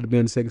game they could have been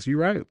in the second. So you're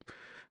right.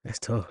 That's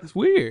tough. It's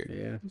weird.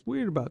 Yeah. It's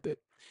weird about that.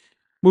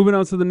 Moving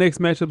on to the next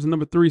matchups, the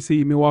number 3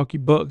 seed Milwaukee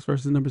Bucks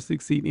versus number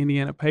 6 seed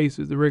Indiana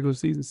Pacers. The regular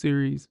season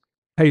series,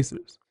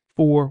 Pacers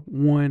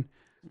 4-1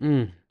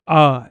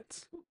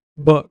 odds.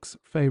 Bucks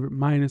favorite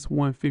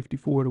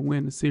 -154 to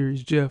win the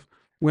series. Jeff,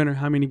 winner,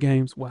 how many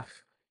games? Why?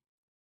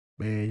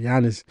 Man,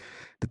 Giannis.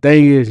 The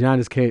thing is,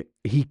 Giannis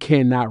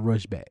cannot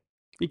rush back.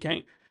 He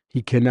can't.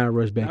 He cannot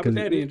rush back Not with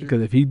that injury.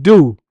 because if he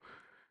do,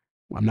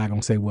 I'm not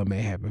gonna say what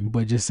may happen,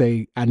 but just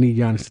say I need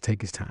Giannis to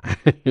take his time.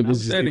 Let's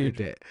just that leave it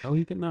injury. at that. No,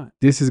 he cannot.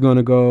 This is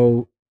gonna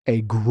go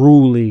a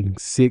grueling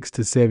 6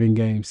 to 7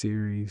 game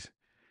series,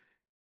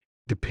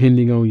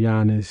 depending on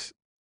Giannis.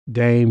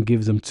 Dame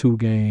gives him 2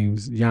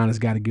 games. Giannis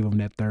got to give him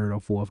that 3rd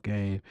or 4th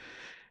game.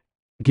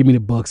 Give me the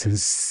Bucks in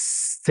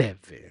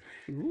 7.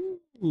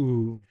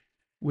 Ooh.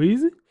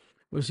 Weezy?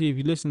 Well, see, if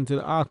you listen to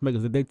the odds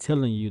makers, they're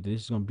telling you that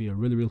this is going to be a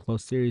really, really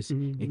close series.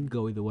 It can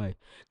go either way.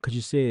 Because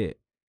you said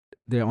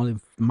they're only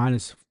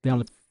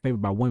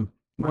favored by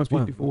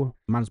 154.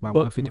 Minus by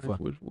Bucks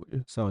 154. yeah.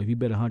 So if you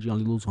bet 100, you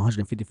only lose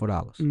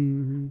 $154.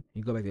 Mm-hmm.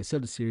 You go back to the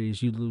Celtics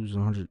series, you lose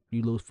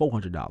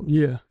 $400.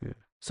 Yeah.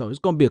 So it's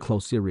going to be a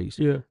close series.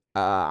 Yeah.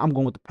 I'm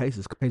going with the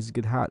Pacers. Pacers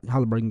get hot.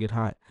 Halliburton get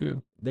hot. Yeah.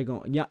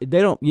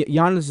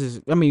 Giannis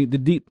is. I mean,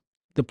 the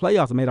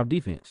playoffs are made off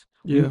defense.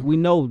 Yeah. We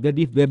know their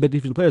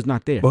defensive players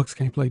not there. Bucks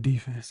can't play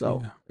defense.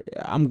 So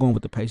yeah. I'm going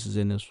with the Pacers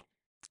in this.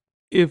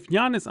 If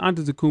Giannis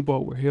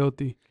Antetokounmpo were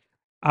healthy,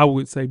 I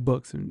would say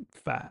Bucks in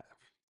 5.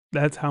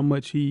 That's how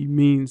much he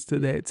means to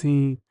that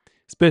team,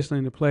 especially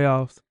in the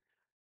playoffs.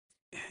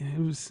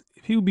 If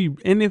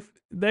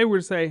they were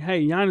to say,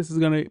 hey, Giannis is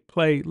going to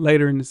play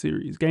later in the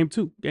series, game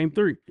 2, game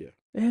 3. Yeah.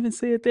 They haven't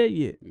said that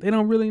yet. They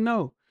don't really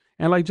know.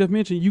 And like Jeff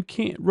mentioned, you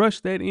can't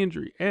rush that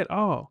injury at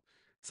all.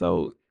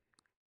 So,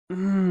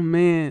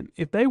 man,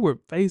 if they were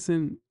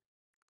facing,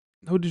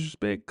 no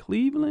disrespect,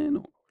 Cleveland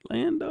or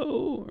Orlando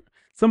or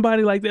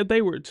somebody like that,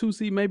 they were a 2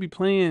 seed, maybe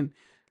playing,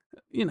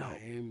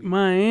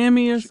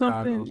 Miami or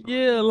Chicago, something.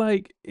 Yeah,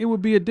 like it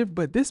would be a different.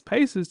 But this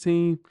Pacers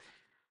team,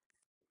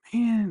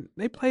 man,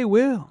 they play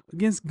well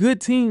against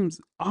good teams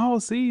all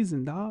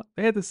season, dog.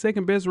 They had the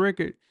second best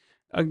record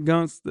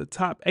against the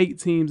top 8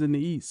 teams in the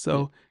East.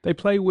 So they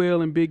play well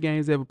in big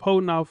games. They have a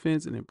potent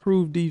offense and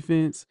improved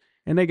defense,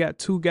 and they got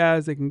 2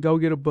 guys that can go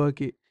get a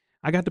bucket.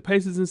 I got the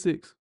Pacers in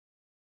 6.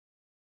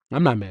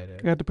 I'm not mad at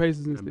it. I got the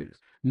Pacers in 6.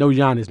 No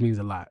Giannis means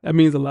a lot. That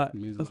means a lot.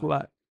 That's a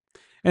lot.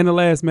 And the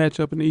last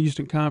matchup in the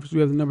Eastern Conference,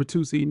 we have the number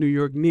 2 seed New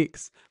York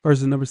Knicks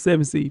versus number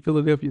 7 seed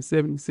Philadelphia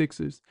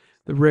 76ers.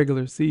 The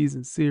regular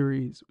season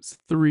series was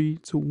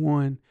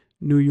 3-1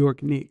 New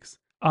York Knicks.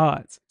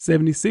 Odds,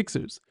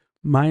 76ers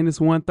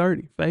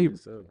 -130. Favorite.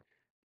 Yes, sir.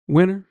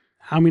 Winner,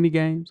 how many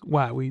games?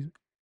 Why, Weezy?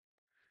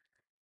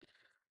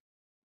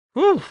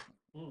 Whew.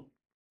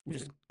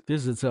 This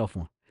is a tough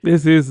one.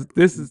 This is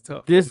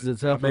tough. This is a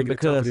tough I'm one making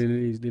it tougher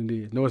because. than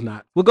it is. No, it's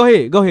not. Well, go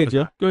ahead,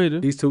 Jeff. Go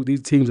ahead.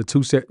 These teams are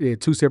two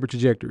separate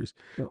trajectories.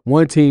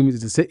 One team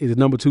is the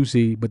number 2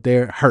 seed, but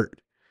they're hurt.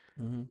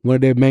 One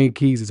of their main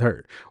keys is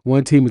hurt.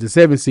 One team is the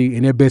 7 seed,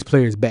 and their best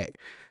player is back.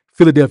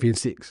 Philadelphia in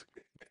 6.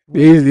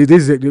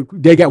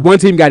 They got one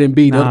team got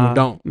Embiid, the other one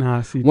don't.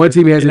 Nah, see, One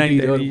team has it ain't Embiid,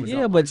 that the other easy. one Yeah,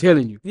 don't. but I'm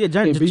telling you, yeah,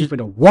 Embiid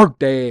finna work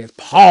their ass.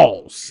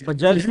 Pause. But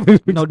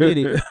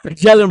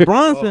Jalen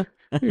Brunson.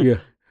 Yeah.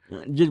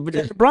 But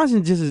Jalen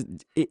Brunson just is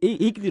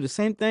he can do the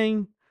same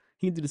thing.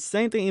 He can do the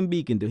same thing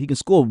Embiid can do. He can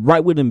score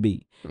right with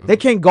Embiid. They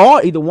can't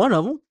guard either one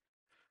of them.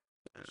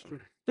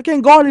 They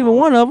can't guard even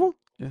one of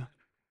them.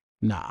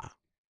 Nah.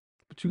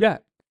 What you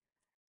got?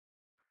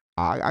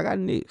 I got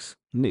Knicks.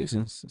 Knicks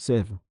in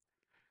 7.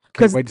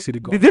 Can't wait to see the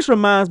goal. This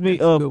reminds me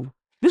That's a good of. one.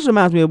 This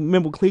reminds me of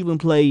remember Cleveland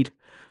played.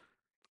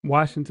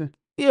 Washington.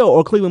 Yeah,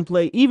 or Cleveland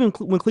played even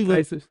when Cleveland.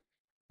 Pacers.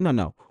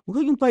 No. When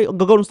Cleveland played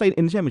Golden State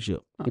in the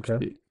championship. Oh, Okay.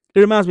 shit. It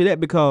reminds me of that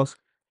because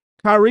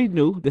Kyrie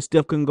knew that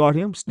Steph couldn't guard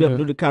him. Steph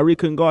knew that Kyrie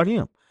couldn't guard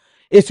him.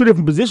 It's 2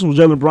 different positions with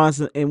Jalen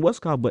Brunson and what's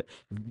called. But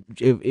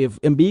if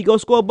Embiid go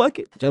score a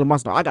bucket, Jalen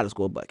Brunson, I got to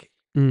score a bucket.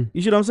 You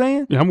see what I'm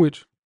saying? Yeah, I'm with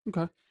you.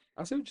 Okay.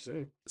 I see what you're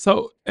saying.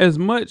 So as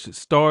much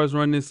stars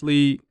run this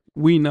league,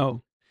 we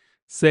know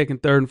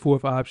second, third, and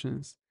fourth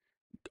options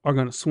are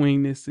going to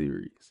swing this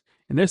series.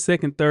 And their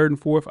second, third, and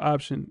fourth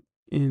option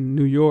in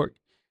New York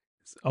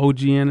is OG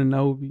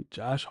Anunoby,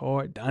 Josh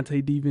Hart,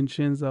 Dante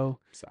DiVincenzo.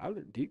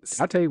 Solid.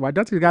 I'll tell you why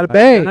Dante got a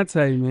bag.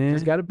 Dante, man.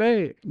 He's got a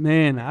bag.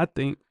 Man, I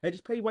think, They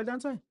just paid White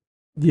Dante.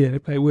 yeah, they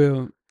play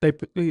well. They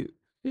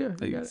Yeah.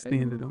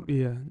 extended them.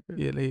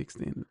 Yeah, they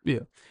extended. Yeah.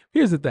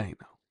 Here's the thing,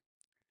 though.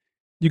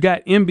 You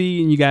got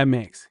MB and you got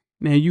Max.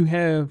 Now you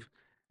have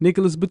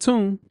Nicholas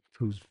Batum,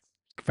 Who's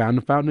found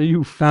the fountain of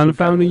youth. found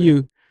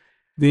you.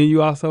 Then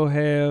you also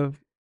have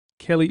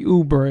Kelly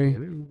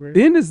Oubre.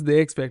 Then this is the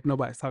X factor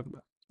nobody's talking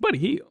about. Buddy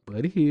Hield.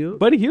 Buddy Hield.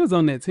 Buddy Hield's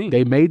on that team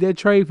They made that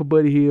trade for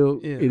Buddy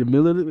Hield Yeah. in the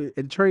middle of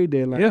the trade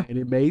deadline, Yeah. and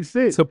it made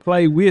sense. to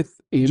play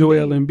with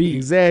Joel Embiid.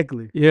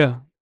 Exactly.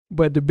 Yeah.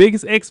 But the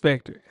biggest X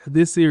factor of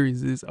this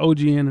series is OG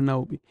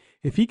Anunoby.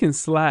 If he can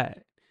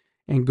slide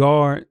and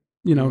guard,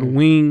 the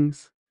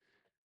wings,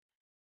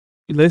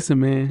 listen,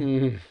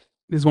 man,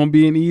 this won't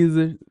be an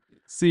easy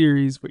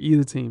series for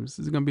either team. This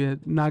is going to be a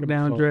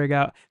knockdown, fun. drag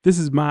out. This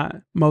is my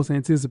most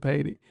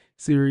anticipated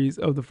series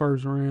of the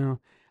first round.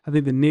 I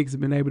think the Knicks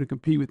have been able to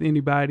compete with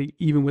anybody,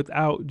 even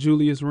without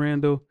Julius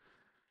Randle.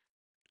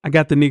 I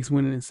got the Knicks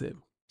winning in 7.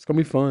 It's gonna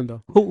be fun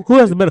though. Who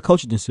has the better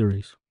coach in this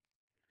series?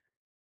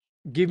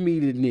 Give me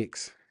the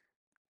Knicks.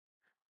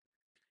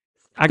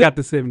 I got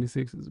the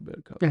 76ers a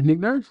better coach. Yeah, Nick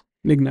Nurse.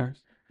 Nick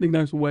Nurse. Nick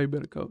Nurse is a way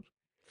better coach.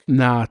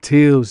 Nah,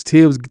 Tibbs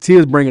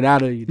bring it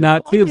out of you. Nah,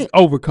 Tibbs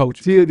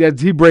overcoaching.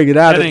 Tibbs, he bring it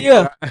out of That you.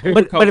 ain't-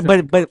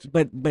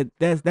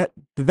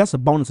 But that's a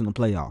bonus in the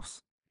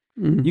playoffs.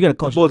 Mhm. You got to The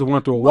coach. boys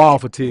run through a wall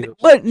for Tibbs.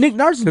 But Nick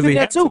Nurse has 'Cause been he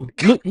there had too.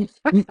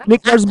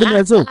 Nick Nurse has been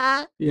there too.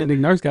 Yeah, Nick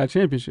Nurse got a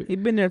championship He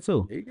been there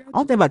too. I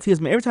don't think about Tibbs,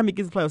 man. Every time he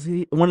gets the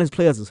playoffs, one of his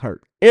players is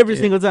hurt. Every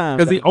single time.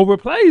 because he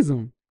overplays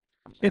them.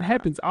 It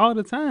happens all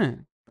the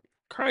time.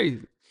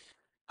 Crazy.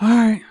 All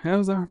right, that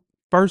was our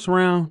first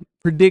round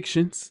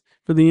predictions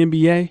for the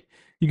NBA.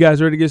 You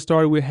guys ready to get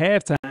started with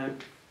halftime?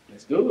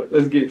 Let's do it.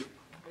 Let's get it.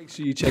 Make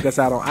sure you check us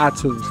out on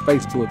iTunes,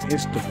 Facebook,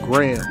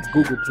 Instagram,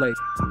 Google Play,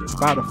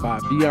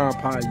 Spotify, Beyond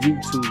Pod,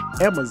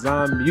 YouTube,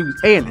 Amazon Music,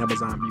 and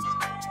Amazon Music.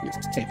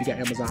 Hey, if you got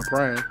Amazon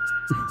Prime,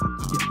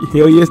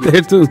 Hell yes,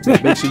 there too.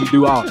 make sure you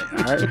do all that,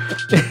 all right?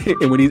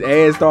 And when these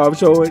ads start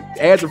showing,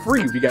 ads are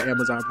free if you got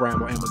Amazon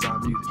Prime or Amazon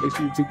Music. Make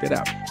sure you check that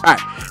out. All right,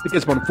 to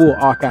catch up on the full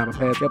archive of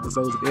past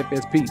episodes of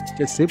FSP,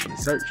 just simply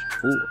search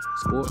for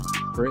Sports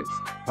Press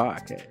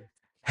Podcast.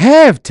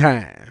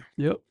 Halftime.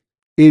 Yep.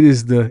 It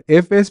is the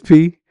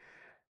FSP.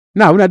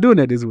 No, we're not doing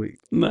that this week.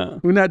 No.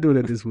 We're not doing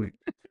that this week.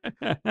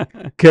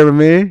 Kevin,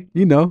 man,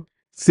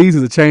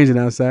 seasons are changing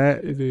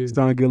outside. It is. It's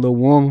starting to get a little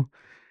warmer.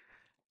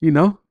 You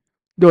know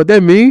what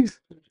that means?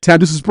 Time to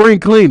do some spring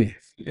cleaning.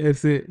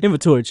 That's it.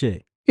 Inventory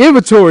check.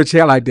 Inventory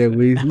check. I like that,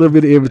 Weez. A little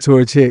bit of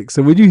inventory check.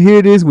 So when you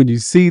hear this, when you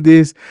see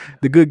this,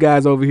 the good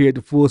guys over here at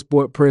the Full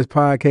Sport Press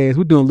Podcast,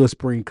 we're doing a little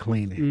spring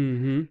cleaning.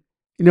 Mm-hmm.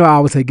 I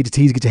always say get your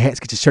tees, get your hats,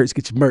 get your shirts,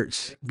 get your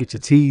merch. Get your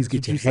tees,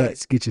 get your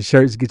hats, get your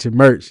shirts, get your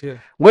merch. Yeah.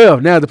 Well,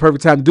 now's the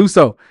perfect time to do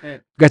so. Yeah.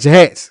 Got your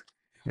hats.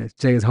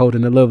 Jay is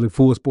holding the lovely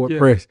Full Sport Yeah.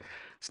 Press.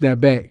 Snap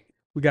back.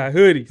 We got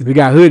hoodies. We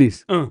got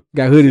hoodies. Got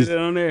See hoodies. that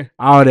on there.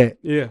 All that.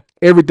 Yeah.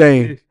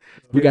 Everything.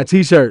 We got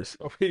t-shirts.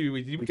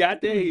 We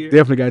got that here.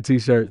 Definitely got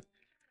t-shirts.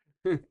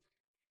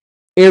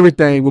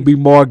 Everything will be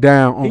marked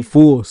down on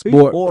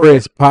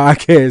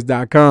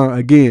fullsportpresspodcast.com.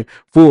 Again,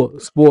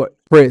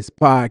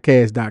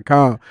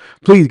 fullsportpresspodcast.com.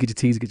 Please get your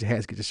tees, get your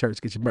hats, get your shirts,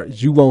 get your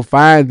merch. You won't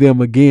find them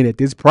again at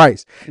this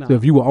price. No. So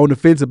if you were on the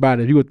fence about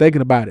it, if you were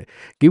thinking about it,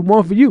 get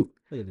one for you.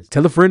 Look at this.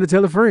 Tell a friend to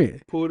tell a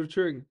friend. Pull the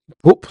trigger.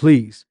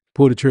 Please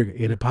pull the trigger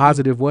in a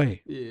positive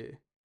way Yeah.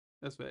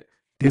 That's fact.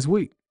 this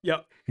week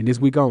Yep. and this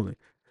week only.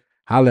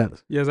 Holla at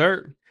us. Yes,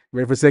 sir.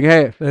 Ready for the second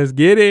half? Let's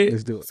get it.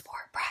 Let's do it. Sport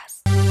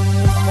Press.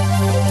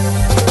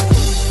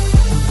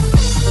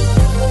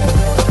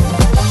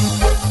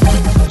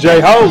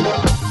 J-Ho.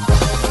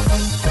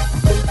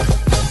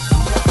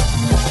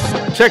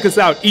 Check us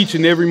out each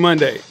and every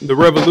Monday. The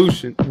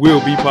Revolution will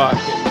be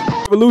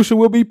podcasted. Revolution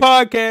will be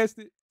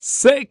podcasted.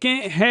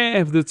 Second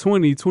half the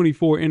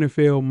 2024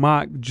 NFL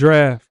mock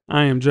draft.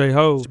 I am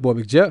J-Ho. It's your boy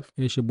McJeff.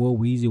 It's your boy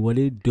Weezy. What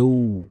it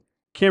do?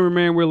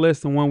 Cameraman, we're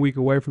less than 1 week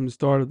away from the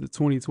start of the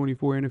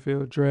 2024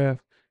 NFL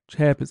draft, which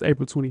happens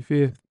April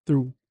 25th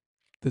through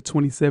the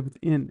 27th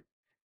in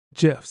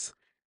Jeff's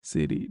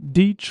City,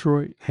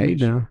 Detroit. Hey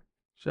now.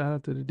 Shout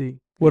out to the D.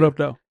 What up,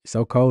 though? It's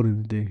so cold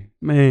in the D.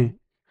 Man,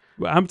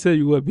 well, I'm telling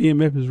you what,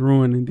 BMF is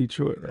ruining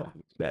Detroit.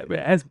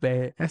 That's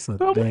bad. That's a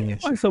Bro, bad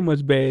why so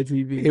much bad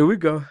TV? Here we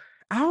go.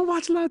 I don't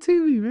watch a lot of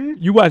TV, man.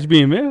 You watch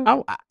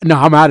BMF? No,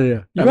 I'm out of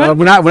there. You out?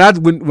 When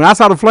I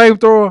saw the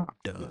flamethrower, I'm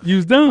done. You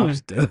was I done.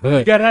 was done.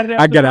 You got out of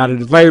there? I got out of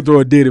the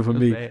flamethrower. Did it for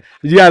That's me. bad.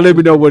 You gotta let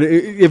me know what.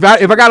 If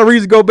I got a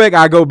reason to go back,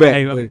 I go back.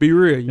 Hey, But be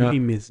real. You Yeah.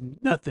 ain't miss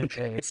nothing.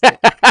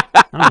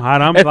 I'm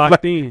hot. I'm that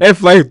locked fla- in. That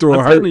flamethrower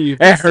I'm hurt. telling you,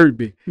 That hurt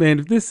me. Man,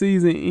 if this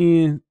season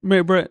ends,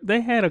 man, bro,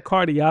 they had a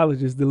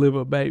cardiologist deliver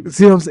a baby.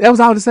 See, what I'm saying? That was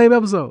all the same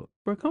episode.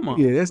 Bro, come on.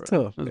 Yeah, that's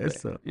bro. tough.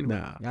 That's bad. tough. Anyway.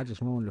 Nah. Y'all just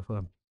ruined it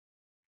for me.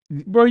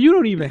 Bro, you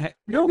don't even have.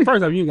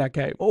 First off, you ain't got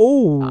cable.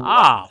 Oh,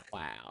 wow.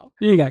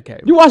 You ain't got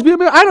cable. You watch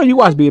BMF? I know you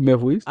watch BMF,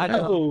 Weeks. I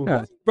know.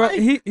 Yeah. Bro,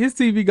 his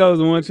TV goes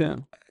on one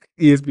channel.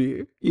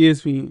 ESPN.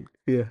 ESPN.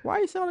 Yeah. Why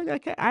you sound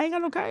like I ain't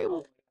got no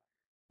cable?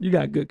 You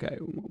got good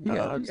cable. You bro.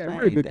 got You got good real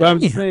good. cable. But I'm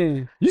just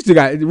saying. We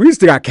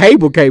still got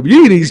cable.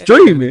 You ain't even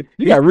streaming.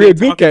 You got real good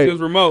Talking to cable.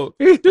 his remote.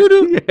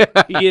 Doo-doo.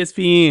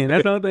 ESPN.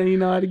 That's the only thing he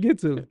know how to get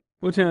to.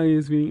 What channel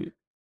ESPN?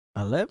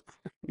 11.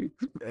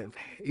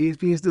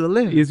 ESPN still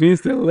 11. ESPN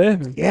still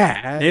 11.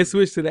 Yeah. They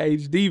switched to the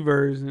HD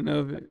version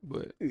of it,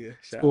 but Yeah.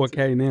 it's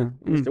 4K now.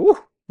 Woo.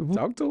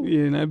 Talk to him.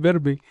 Yeah, that better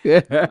be.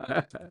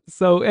 Yeah.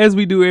 So, as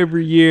we do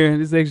every year,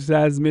 this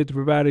exercise is meant to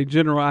provide a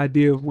general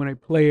idea of when a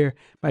player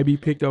might be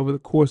picked over the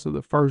course of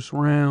the first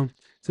round.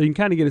 So, you can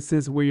kind of get a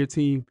sense of where your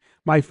team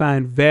might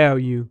find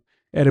value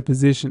at a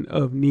position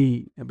of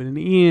need. But in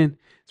the end,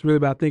 it's really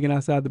about thinking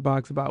outside the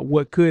box about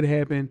what could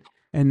happen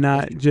and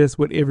not just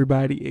what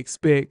everybody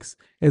expects,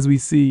 as we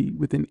see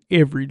within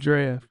every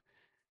draft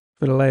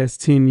for the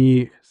last 10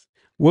 years.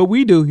 What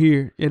we do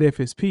here at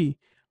FSP,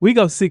 we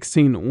go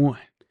 16-1.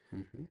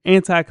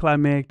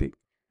 Anticlimactic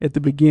at the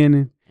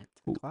beginning.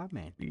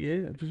 Man.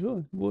 Yeah, for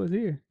sure. Boys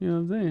here. You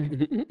know what I'm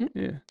saying?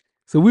 Yeah.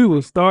 So we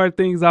will start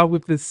things off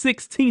with the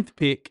 16th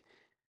pick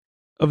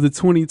of the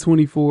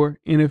 2024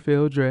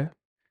 NFL Draft.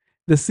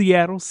 The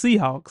Seattle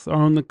Seahawks are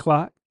on the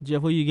clock.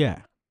 Jeff, who you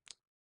got?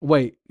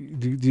 Wait,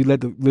 do you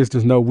let the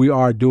listeners know we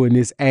are doing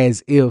this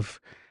as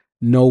if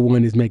no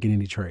one is making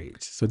any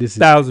trades? So this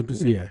is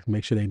 1,000%. Yeah,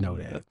 make sure they know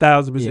that.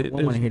 1,000%. Yeah,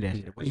 we want to hear that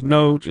shit.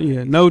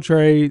 There's no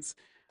trades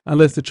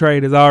unless the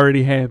trade has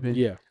already happened.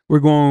 Yeah. We're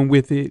going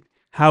with it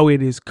how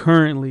it is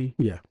currently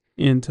Yeah.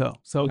 in tow.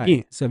 So All right,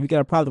 again, so if you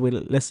got a problem with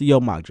it, let's see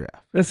your mock draft.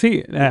 let's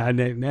hear it.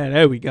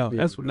 There we go.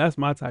 Yeah. That's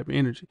my type of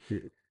energy. Yeah.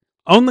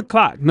 On the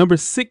clock, number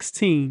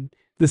 16,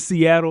 the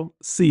Seattle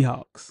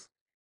Seahawks.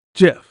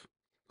 Jeff,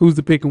 who's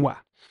the pick and why?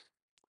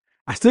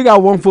 I still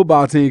got one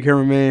football team,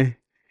 cameraman,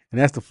 and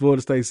that's the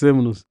Florida State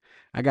Seminoles.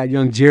 I got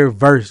young Jared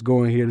Verse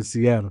going here to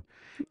Seattle.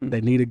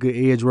 They need a good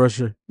edge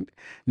rusher.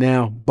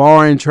 Now,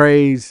 barring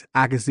trades,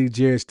 I can see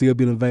Jared still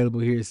being available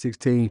here at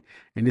 16,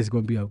 and this is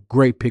going to be a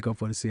great pickup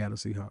for the Seattle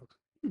Seahawks.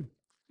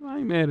 I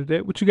ain't mad at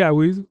that. What you got,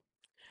 Weezy?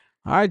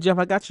 All right, Jeff,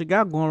 I got your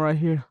guy going right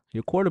here.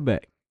 Your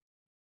quarterback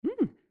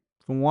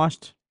from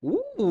Washington,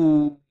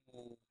 Ooh.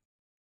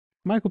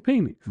 Michael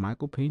Penix.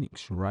 Michael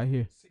Penix, right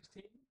here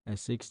at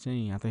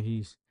 16.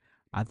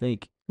 I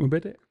think You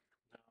bet that?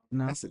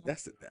 no,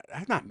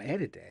 I'm not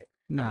mad at that.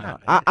 no.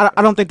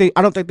 I don't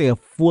think they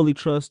fully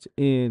trust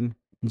in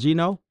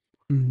Geno.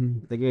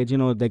 Mm-hmm. They gave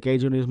Geno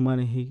his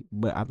money.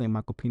 But I think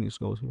Michael Penix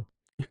goes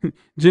here.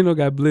 Geno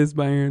got blitzed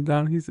by Aaron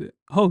Donald. He said,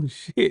 "Holy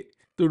shit!"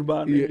 Through the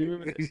bottom. You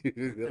remember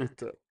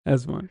that?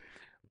 That's fun.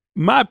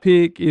 My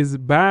pick is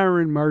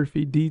Byron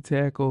Murphy, D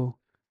tackle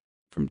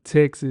from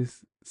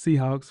Texas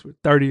Seahawks, for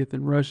 30th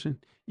in rushing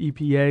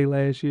EPA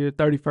last year,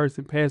 31st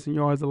in passing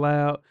yards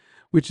allowed,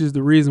 which is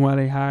the reason why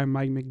they hired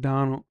Mike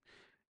McDonald.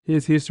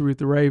 His history with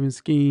the Ravens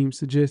scheme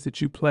suggests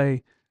that you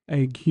play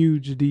a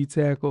huge D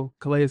tackle.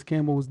 Calais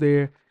Campbell was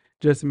there,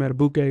 Justin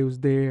Matabuke was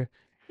there,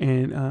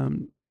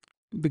 and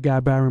the guy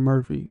Byron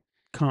Murphy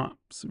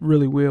comps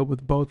really well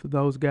with both of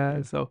those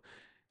guys. So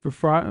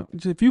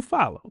if you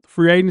follow the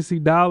free agency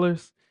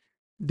dollars,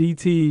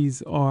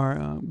 DTs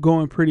are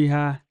going pretty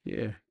high.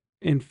 Yeah.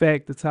 In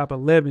fact, the top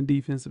 11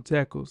 defensive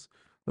tackles,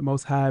 the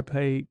most high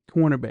paid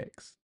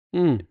cornerbacks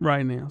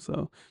right now.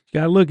 So you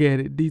got to look at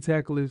it. D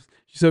tackle is,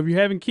 so if you're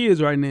having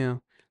kids right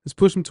now, let's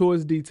push them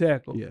towards D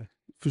tackle. Yeah.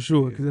 For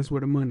sure, because that's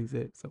where the money's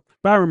at. So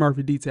Byron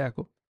Murphy, D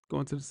tackle,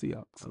 going to the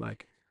Seahawks. I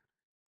like it.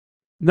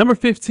 Number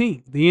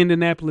 15, the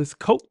Indianapolis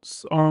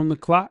Colts are on the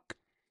clock.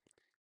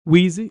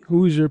 Weezy,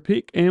 who is your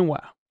pick and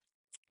why?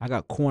 I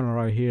got corner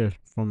right here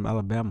from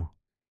Alabama.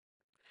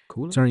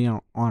 Cool. Turning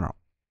Arnold.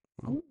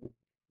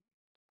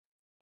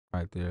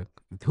 Right there.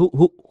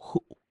 Who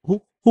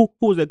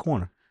was that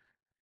corner?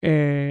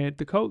 And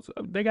the Colts,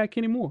 they got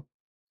Kenny Moore.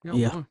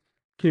 Yeah.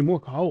 Kenny Moore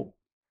cold.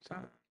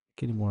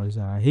 Kenny Moore is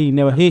he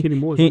never he Kenny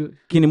Moore's he good.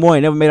 Kenny Moore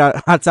ain't never made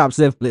our top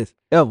 7 list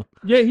ever.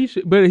 Yeah, he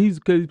should, but he's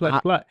because he plays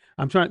I- slot.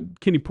 I'm trying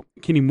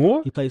Kenny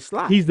Moore. He plays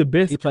slot. He's the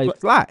best. He plays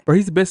slot. Bro,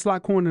 he's the best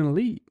slot corner in the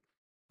league.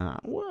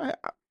 What?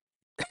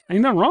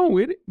 Ain't nothing wrong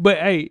with it. But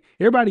hey,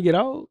 everybody get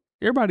old.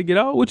 Everybody get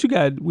old. What you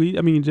got?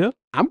 Jeff.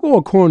 I'm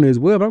going corner as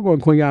well, but I'm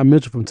going Quinyon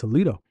Mitchell from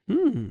Toledo.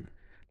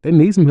 They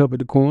need some help at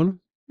the corner.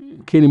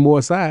 Kenny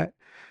Moore side.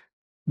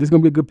 This is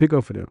going to be a good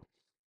pickup for them.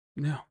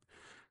 Yeah.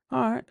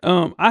 All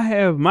right. I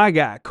have my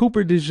guy,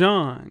 Cooper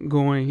DeJean,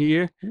 going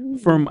here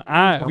from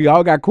Iowa. We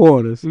all got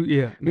corners.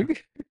 Yeah.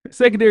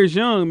 Secondary's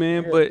young,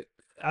 man, but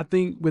I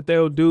think what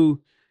they'll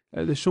do,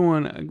 they're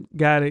showing a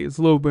guy that is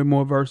a little bit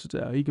more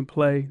versatile. He can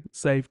play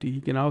safety. He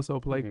can also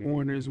play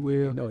corner as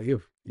well. No,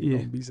 if Yeah.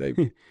 be safe.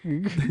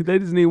 They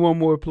just need one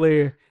more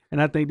player,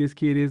 and I think this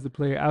kid is the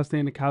player.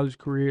 Outstanding college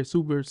career,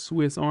 super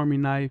Swiss Army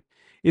knife.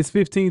 It's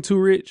 15 too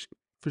rich,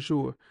 for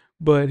sure,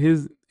 but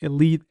his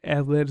elite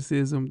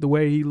athleticism, the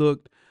way he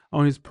looked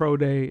on his pro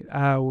day at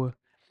Iowa, I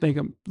think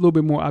I'm a little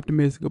bit more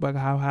optimistic about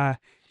how high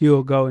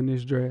he'll go in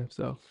this draft.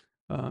 So,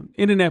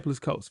 Indianapolis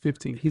Colts,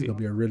 15. He's going to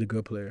be a really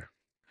good player.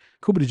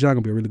 Cooper DeJean going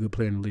to be a really good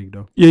player in the league,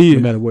 though. Yeah. No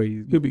matter where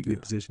he'll be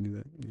good. Position he's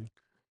at. Yeah.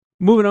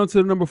 Moving on to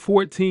the number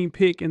 14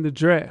 pick in the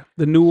draft.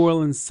 The New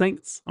Orleans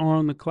Saints are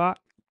on the clock.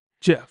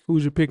 Jeff,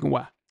 who's your pick and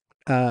why?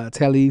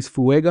 Talise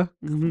Fuega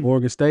from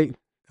Oregon State,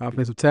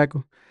 offensive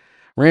tackle.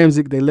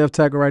 Ramsey, they left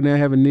tackle right now,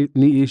 having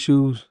knee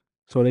issues,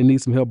 so they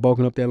need some help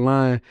bulking up that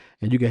line.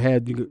 And you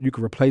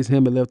can replace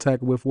him at left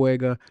tackle with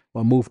Fuega,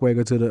 or move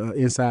Fuega to the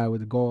inside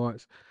with the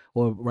guards,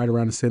 or right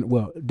around the center.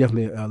 Well,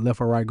 definitely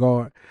left or right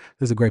guard.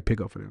 This is a great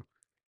pickup for them.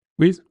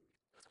 Weezy?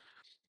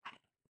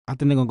 I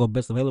think they're gonna go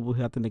best available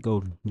here. I think they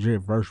go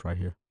Jared Verse right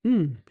here.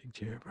 Big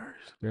Jared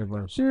Verse. Jared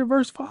Verse. Jared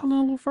Verse falling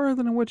a little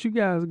further than what you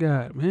guys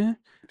got, man.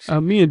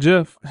 Me and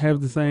Jeff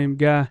have the same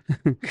guy.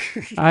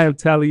 I have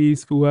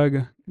Talise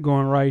Fuega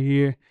going right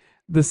here.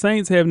 The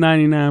Saints have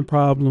 99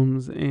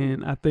 problems,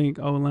 and I think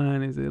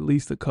O-line is at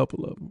least a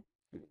couple of them.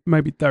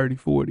 Maybe 30,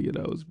 40 of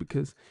those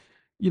because,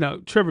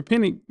 Trevor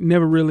Pennick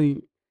never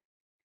really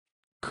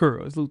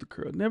curls, Luther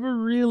curl. Never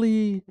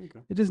really,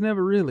 it just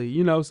never really,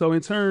 So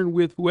in turn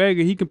with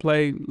Fuega, he can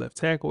play left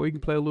tackle, or he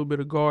can play a little bit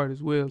of guard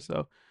as well.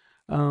 So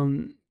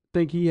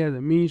think he has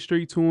a mean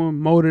streak to him,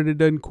 motor that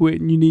doesn't quit,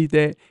 and you need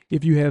that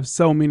if you have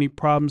so many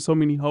problems, so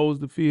many holes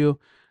to fill.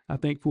 I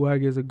think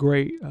Fuega is a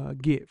great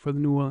get for the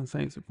New Orleans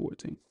Saints at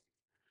 14.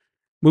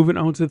 Moving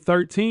on to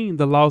 13,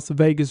 the Las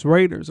Vegas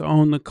Raiders are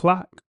on the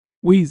clock.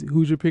 Weezy,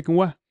 who's your pick and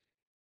why?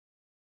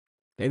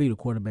 They need a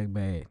quarterback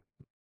bad.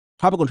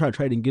 Probably gonna try to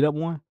trade and get up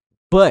one,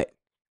 but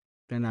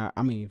then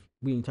if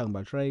we ain't talking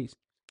about trades,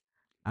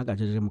 I got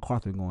JJ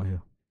McCarthy going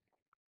here.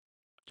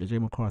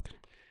 JJ McCarthy.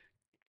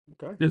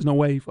 Okay. There's no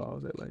way he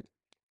falls that late.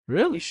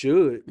 Really? He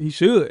should. He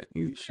should.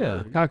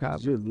 Yeah. Kaka.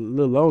 He's a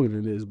little longer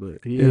than this, but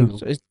he Yeah.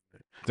 ain't.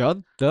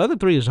 So the other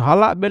three is a whole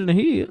lot better than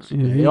he is.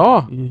 Yeah, They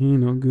are. Yeah, he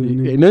ain't no good.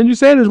 Ain't nothing you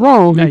said is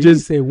wrong. Nah, He you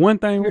just said one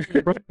thing wrong,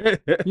 bro.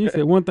 You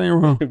said one thing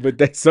wrong. but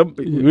that's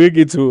something. We'll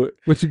get to it.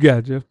 What you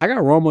got, Jeff? I got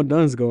Romo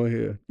Duns going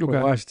here for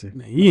Okay. Washington.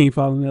 Nah, he ain't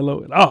falling that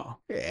low at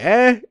all.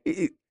 Yeah.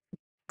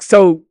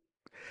 So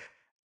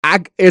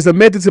it's a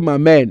method to my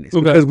madness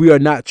Okay. because we are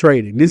not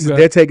trading. Okay.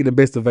 They're taking the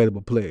best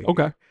available player.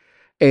 Okay.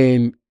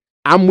 And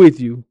I'm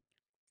with you.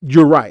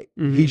 You're right.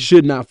 Mhm. He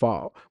should not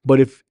fall. But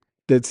if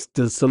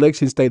the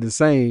selection stay the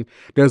same,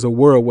 there's a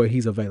world where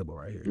he's available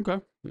right here.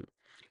 Okay.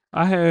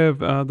 I have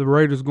the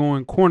Raiders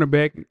going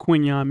cornerback,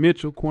 Quinyon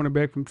Mitchell,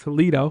 cornerback from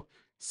Toledo.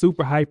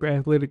 Super hyper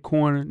athletic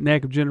corner,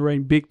 knack of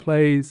generating big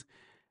plays.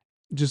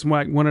 Just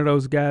like one of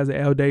those guys that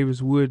Al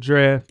Davis would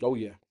draft. Oh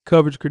yeah.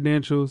 Coverage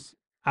credentials.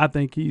 I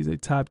think he's a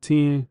top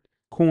 10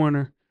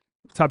 corner,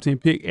 top 10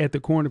 pick at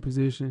the corner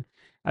position.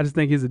 I just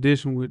think his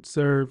addition would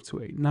serve to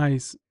a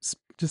nice,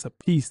 just a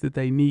piece that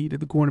they need at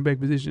the cornerback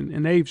position.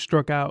 And they've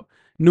struck out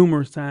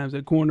numerous times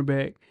at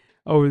cornerback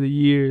over the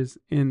years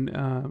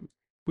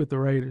with the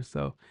Raiders.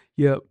 So,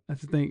 yep, I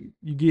just think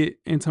you get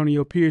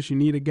Antonio Pierce, you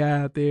need a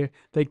guy out there.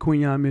 I think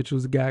Quinyon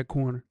Mitchell's a guy at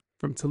corner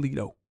from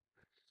Toledo.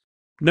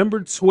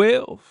 Number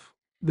 12,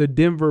 the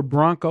Denver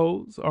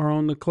Broncos are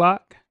on the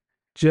clock.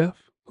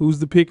 Jeff, who's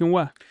the pick and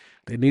why?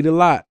 They need a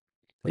lot.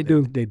 They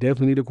do. They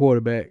definitely need a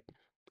quarterback.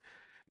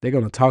 They're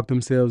gonna talk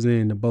themselves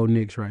into Bo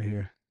Nix right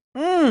here.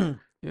 Yeah.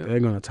 They're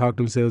gonna talk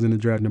themselves into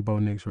drafting Bo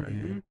Nix right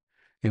here.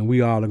 And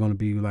we all are gonna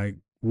be like,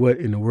 what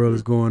in the world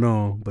is going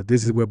on? But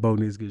this is where Bo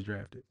Nix gets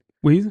drafted.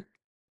 Weezy?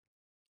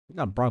 We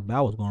got Brock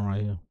Bowers going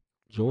right here.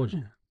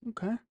 Georgia.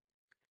 Okay.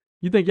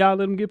 You think y'all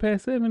let him get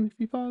past 7 if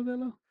he falls that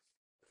low?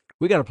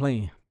 We got a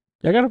plan.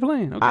 Y'all got a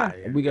plan.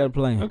 Okay. We got a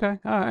plan. Okay.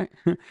 All right.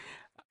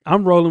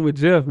 I'm rolling with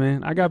Jeff,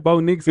 man. I got Bo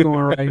Nix going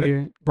right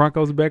here.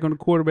 Broncos are back on the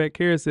quarterback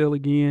carousel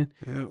again.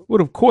 Yeah.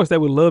 Well, of course, they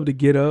would love to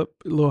get up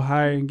a little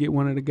higher and get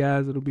one of the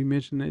guys that'll be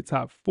mentioned in the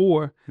top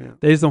 4. Yeah.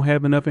 They just don't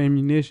have enough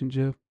ammunition,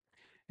 Jeff.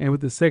 And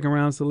with the second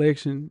round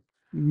selection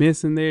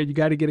missing there, you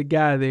got to get a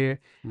guy there.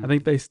 I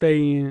think they stay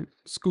in,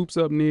 scoops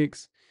up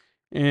Nix,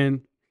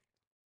 and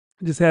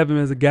Just have him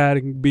as a guy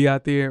that can be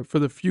out there for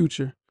the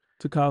future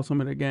to call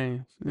some of the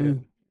games.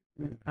 And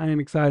I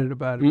ain't excited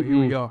about it, but here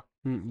we are.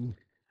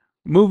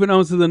 Moving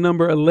on to the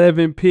number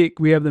 11 pick,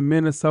 we have the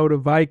Minnesota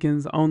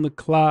Vikings on the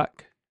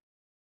clock.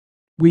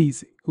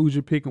 Weezy, who's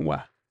your pick and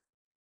why?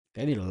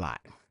 They need a lot.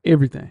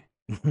 Everything.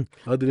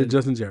 Other than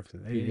Justin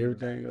Jefferson. They need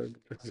everything.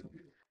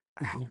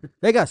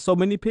 They got so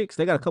many picks.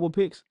 They got a couple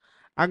picks.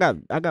 I got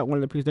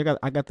one of the picks.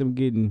 I got them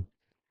getting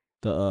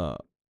the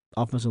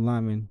offensive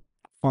lineman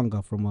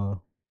Funga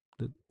from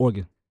the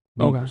Oregon.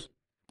 Okay. Beavers.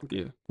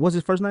 Yeah. What's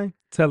his first name?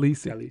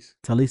 Talisa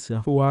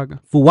Talisa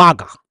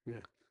Fuaga.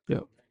 Yep.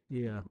 Yep.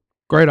 Yeah.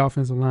 Great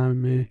offensive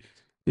lineman, man.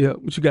 Yep.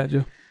 What you got,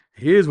 Joe?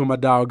 Here's where my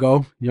dog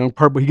go. Young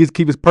purple. He gets to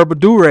keep his purple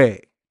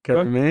do-rag.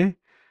 Okay. Man.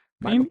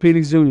 Michael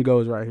Penix Jr.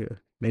 goes right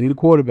here. They need a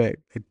quarterback.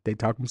 They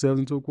talk themselves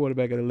into a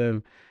quarterback at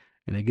 11,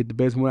 and they get the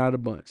best one out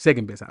of the bunch.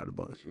 Second best out of the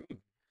bunch.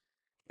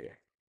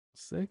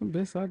 Second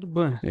best out the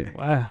bunch. Yeah.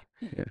 Wow.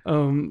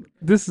 Yeah.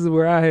 This is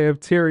where I have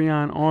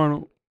Terrion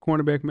Arnold,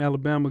 cornerback from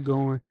Alabama,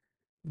 going.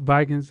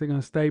 Vikings, they're going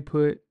to stay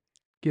put,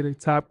 get a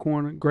top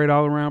corner, great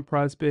all-around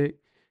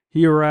prospect.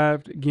 He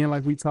arrived, again,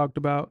 like we talked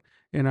about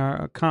in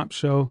our comp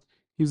show.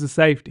 He was a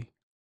safety.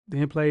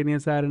 Then played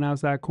inside and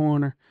outside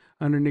corner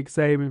under Nick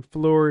Saban,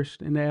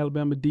 flourished in the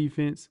Alabama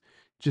defense,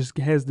 just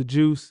has the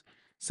juice.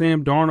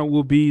 Sam Darnold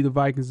will be the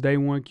Vikings' day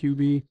one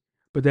QB,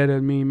 but that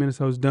doesn't mean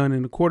Minnesota's done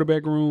in the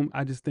quarterback room.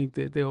 I just think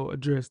that they'll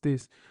address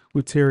this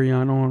with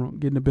Terrion Arnold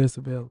getting the best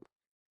available.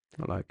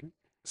 I like it.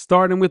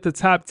 Starting with the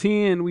top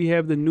 10, we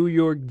have the New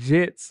York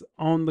Jets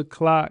on the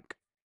clock.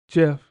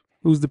 Jeff,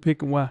 who's the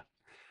pick and why?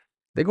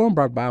 They're going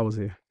Brock Bowers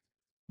here.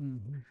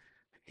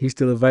 He's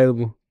still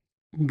available.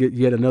 You get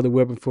yet another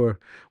weapon for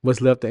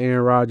what's left of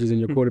Aaron Rodgers and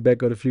your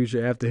quarterback of the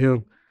future after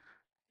him.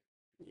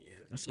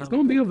 It's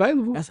going to be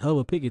available. That's a hell of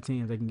a pick at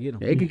 10 if they can get him.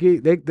 They can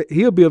get.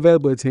 He'll be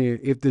available at 10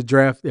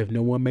 if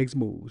no one makes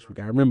moves. We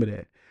got to remember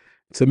that.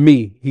 To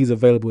me, he's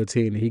available at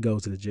 10 and he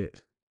goes to the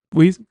Jets.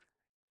 Weezy?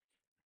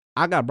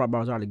 I got Brock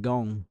Bowers already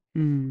gone.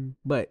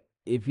 But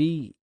if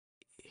he's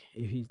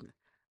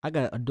I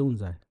got a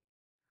Dunze.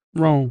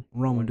 Wrong.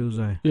 Roman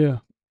Dunze. Yeah.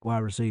 Wide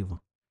receiver.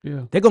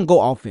 Yeah. They're gonna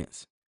go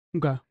offense.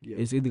 Okay. Yeah.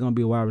 It's either gonna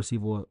be a wide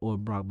receiver or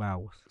Brock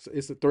Bowers.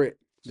 It's a threat.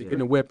 They're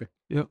getting a weapon.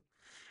 Yep.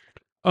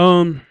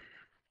 I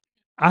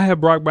have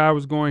Brock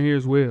Bowers going here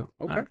as well.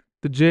 Okay.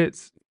 The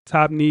Jets'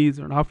 top needs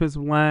are an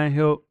offensive line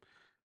help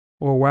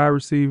or a wide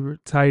receiver,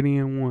 tight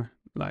end one.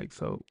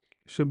 So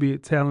should be a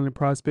talented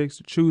prospects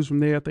to choose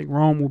from there. I think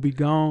Rome will be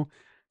gone.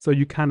 So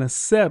you kind of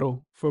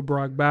settle for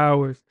Brock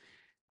Bowers.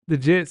 The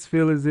Jets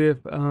feel as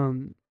if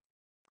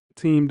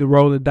team to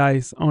roll the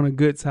dice on a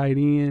good tight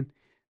end.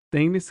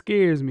 Thing that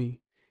scares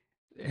me,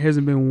 there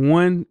hasn't been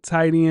one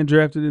tight end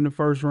drafted in the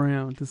first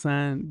round to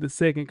sign the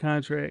second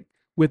contract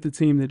with the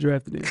team that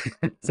drafted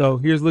him. So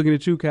here's looking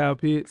at you, Kyle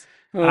Pitts.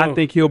 I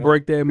think he'll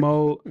break that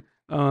mold.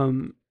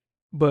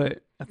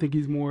 But I think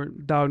he's more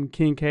Dalton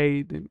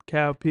Kincaid than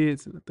Kyle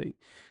Pitts. And I think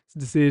it's a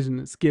decision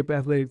to skip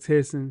athletic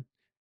testing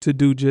to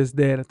do just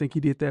that. I think he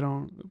did that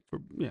I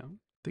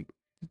think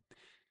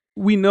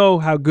we know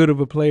how good of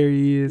a player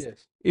he is.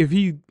 Yes. If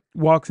he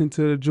walks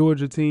into the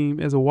Georgia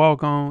team as a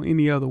walk-on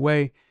any other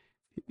way,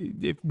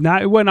 it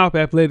wasn't off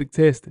athletic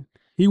testing.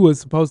 He was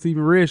supposed to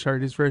even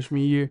redshirt his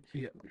freshman year.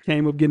 Yeah.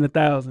 Came up getting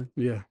 1,000.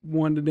 Yeah.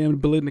 Won the damn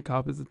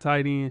Biletnikoff as a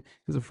tight end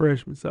as a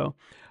freshman. So,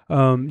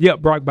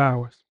 Brock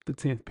Bowers, the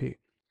 10th pick.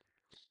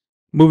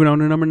 Moving on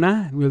to number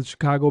 9, we have the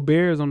Chicago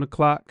Bears on the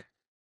clock.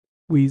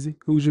 Weezy,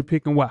 who's your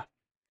pick and why?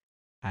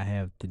 I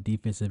have the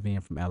defensive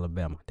end from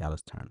Alabama,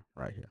 Dallas Turner,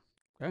 right here.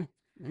 Okay,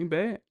 ain't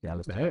bad.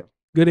 Dallas Turner.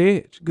 Good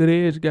edge,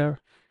 guy. What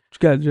you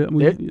got,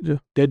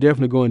 Jeff? They're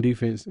definitely going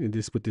defense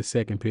with this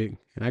second pick.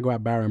 And I go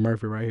out Byron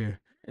Murphy right here.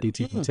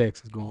 DT from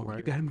Texas going right.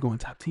 You got him going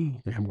top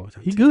 10. Yeah, I'm going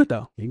top 10. He good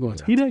though. He going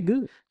top He 10. that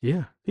good.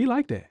 Yeah. He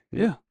like that.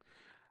 Yeah.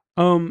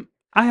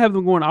 I have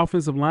them going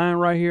offensive line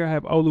right here. I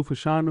have Olu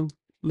Fashanu,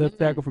 left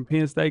tackle from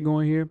Penn State,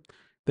 going here.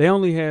 They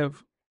only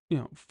have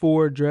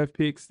 4 draft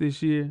picks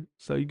this year,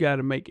 so you got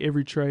to make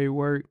every trade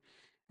work.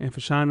 And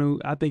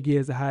Fashanu, I think he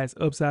has the highest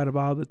upside of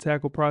all the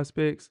tackle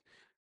prospects.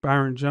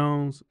 Braxton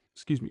Jones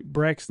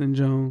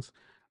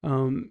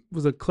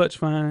was a clutch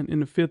find in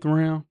the 5th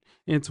round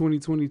in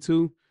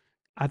 2022.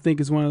 I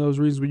think it's one of those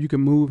reasons where you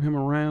can move him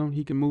around.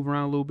 He can move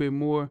around a little bit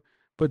more.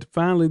 But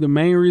finally, the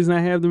main reason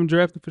I have them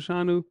drafted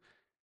Fashanu,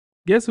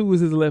 guess who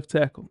was his left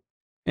tackle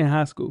in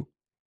high school?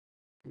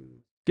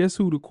 Guess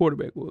who the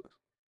quarterback was?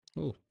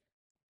 Oh,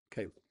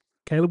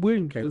 Caleb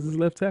Williams was his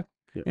left tackle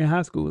in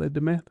high school at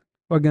DeMatha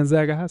or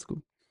Gonzaga High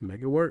School.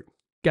 make it work.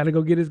 Got to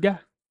go get his guy.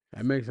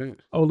 That makes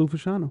sense. Olu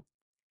Fashanu,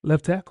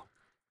 left tackle.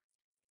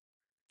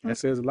 That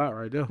says a lot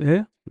right there.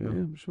 Yeah,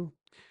 Yeah. for sure.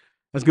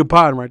 That's good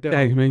potting right there.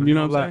 Hey, man, you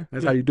know what I'm saying?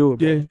 That's how you do it,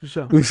 bro. Yeah, for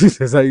sure.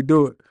 That's how you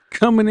do it.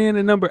 Coming in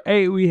at number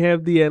 8, we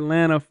have the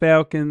Atlanta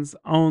Falcons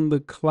on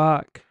the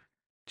clock.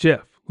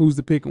 Jeff, who's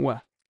the pick and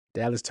why?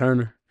 Dallas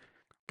Turner.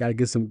 Gotta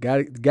get some.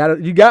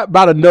 You got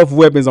about enough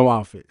weapons on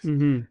offense.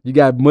 Mm-hmm. You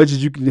got much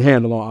as you can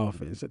handle on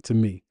offense. To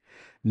me,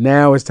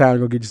 Now it's time to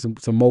go get you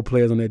some more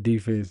players on that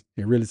defense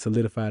and really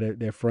solidify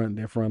that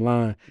front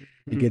line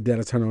and get that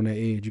to turn on that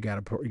edge. You got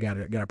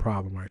a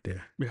problem right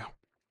there. Yeah.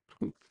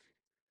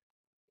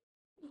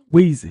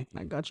 Weezy.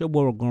 I got your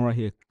boy going right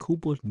here,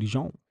 Cooper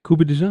DeJean.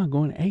 Cooper DeJean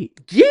going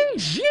 8.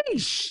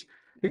 Yeesh.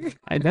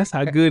 Hey, that's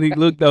how good he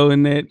looked though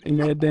in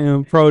that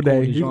damn pro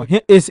day.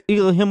 It's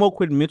either him or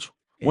Quentin Mitchell.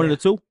 One of the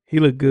two. He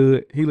looked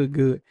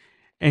good.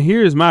 And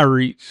here's my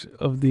reach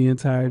of the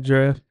entire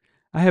draft.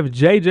 I have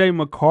J.J.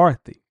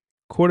 McCarthy,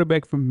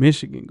 quarterback from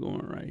Michigan,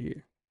 going right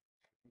here.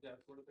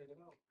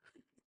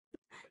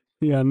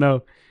 Yeah, I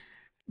know.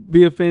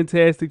 Be a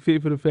fantastic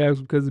fit for the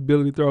Falcons because the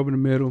ability to throw over the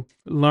middle,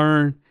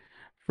 learn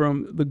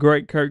from the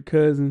great Kirk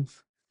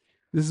Cousins.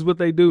 This is what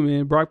they do,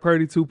 man. Brock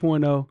Purdy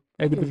 2.0,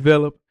 able to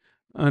develop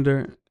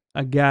under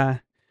a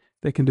guy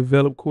that can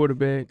develop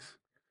quarterbacks.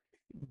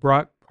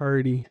 Brock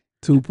Purdy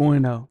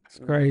 2.0. It's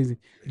crazy.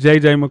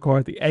 J.J.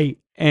 McCarthy 8.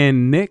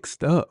 And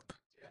next up,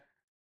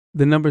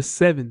 the number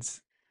 7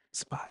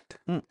 spot.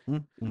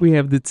 We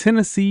have the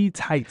Tennessee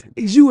Titans.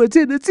 Is you a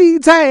Tennessee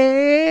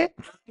Titan?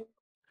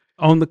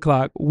 On the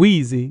clock,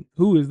 Weezy.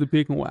 Who is the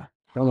pick and why?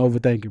 Don't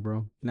overthink it,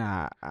 bro.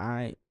 Nah,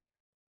 I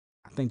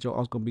think Joe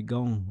Alt's gonna be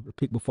gone. The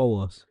pick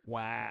before us.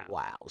 Wow.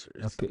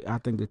 I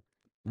think that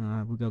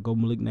we're gonna go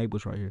Malik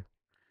Neighbors right here.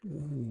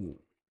 We'll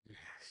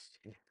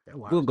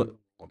go.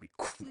 Gonna be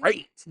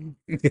crazy.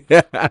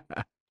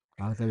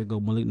 I think we go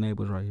Malik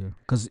Neighbors right here.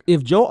 Because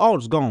if Joe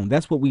Alt's gone,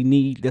 that's what we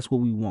need. That's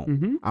what we want.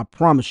 Mm-hmm. I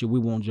promise you, we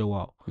want Joe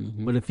Alt.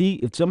 But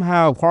if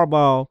somehow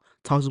Harbaugh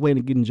talks his way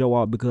into getting Joe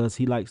Alt because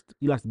he likes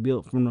to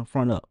build from the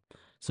front up.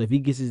 So if he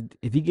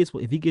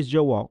gets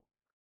Joe Alt,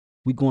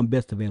 we going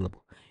best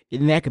available.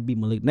 And that could be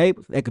Malik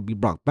Neighbors. That could be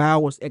Brock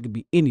Bowers. That could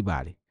be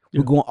anybody. Yeah.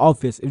 We're going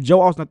offense. If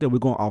Joe Alt's not there, we're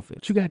going offense.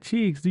 But you got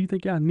Chiggs. Do you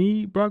think y'all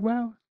need Brock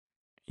Bowers?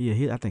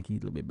 Yeah, I think he's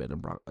a little bit better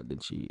than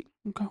Chig.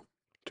 Okay.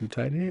 2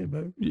 tight end,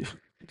 baby. Yeah.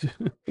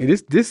 And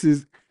this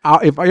is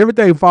if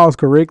everything falls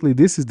correctly,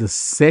 this is the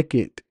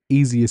second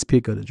easiest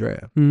pick of the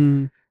draft.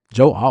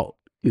 Joe Alt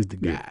is the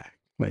guy.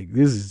 Like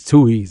this is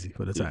too easy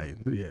for the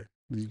Titans. Yeah.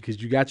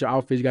 Because you got your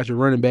offense, you got your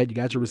running back, you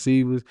got your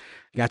receivers,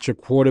 you got your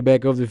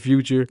quarterback of the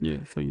future. Yeah,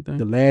 so you think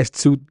the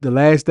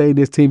last thing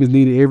this team has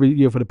needed every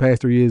year for the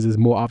past 3 years is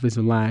more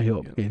offensive line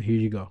help. Yeah. And here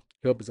you go.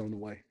 Help is on the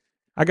way.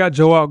 I got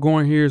Joe Alt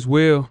going here as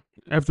well.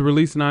 After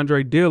releasing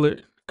Andre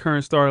Dillard,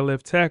 current starter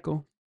left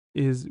tackle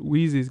is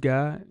Weezy's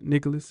guy,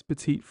 Nicholas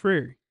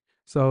Petit-Frere.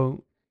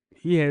 So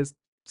he has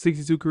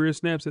 62 career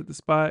snaps at the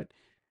spot.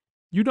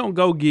 You don't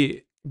go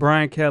get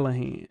Brian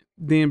Callahan,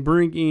 then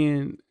bring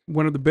in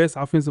one of the best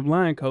offensive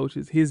line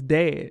coaches, his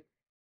dad,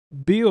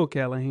 Bill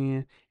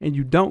Callahan, and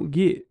you don't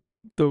get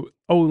the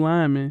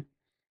O-lineman,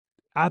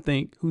 I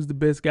think, who's the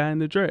best guy in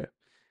the draft.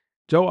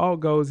 Joe Alt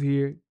goes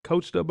here,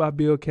 coached up by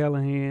Bill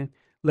Callahan,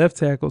 left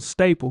tackle,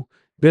 staple,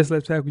 best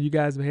left tackle you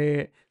guys have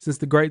had since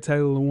the great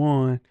Taylor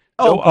Lewan.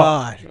 Oh,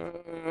 God.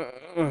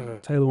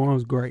 Taylor Lewan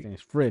was great.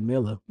 It's Fred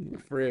Miller.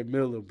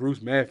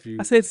 Bruce Matthews.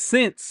 I said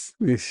since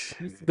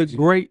the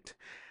great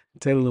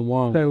Taylor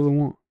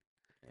Lewan.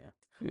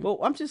 Yeah. Well,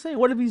 I'm just saying,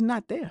 what if he's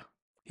not there?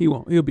 He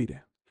won't. He'll be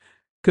there.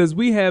 Because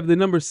we have the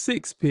number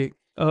 6 pick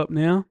up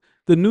now.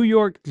 The New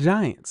York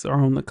Giants are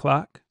on the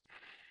clock.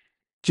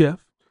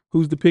 Jeff,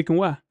 who's the pick and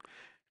why?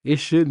 It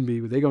shouldn't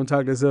be, but they're going to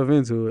talk themselves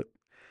into it.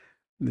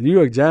 The New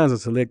York Giants are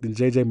selecting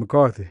J.J.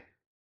 McCarthy.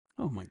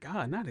 Oh, my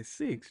God. Not at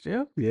 6,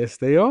 Jeff. Yes,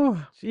 they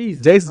are.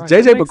 Jesus.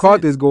 J.J.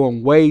 McCarthy is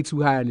going way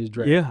too high in this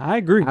draft. Yeah, I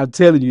agree. I'm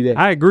telling you that.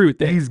 I agree with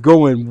that. He's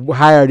going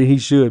higher than he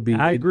should be.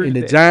 I agree and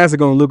with the that. Giants are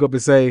going to look up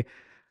and say,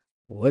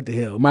 what the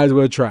hell? Might as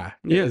well try.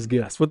 Yeah, let's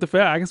get. That's what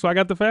I guess I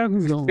got the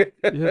Falcons going.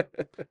 Yeah.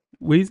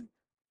 Weezy?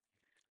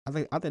 I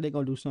think they're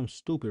going to do something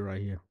stupid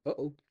right here.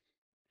 Uh-oh.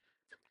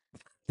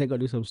 They're going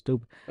to do something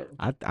stupid.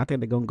 I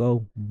think they're going to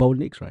go Bo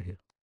Nix right here.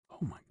 Oh,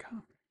 my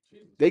God.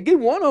 They get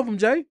one of them,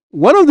 Jay.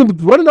 One of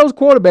those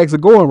quarterbacks are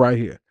going right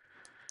here.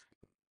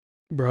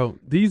 Bro,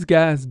 these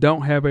guys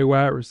don't have a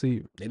wide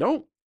receiver. They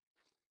don't.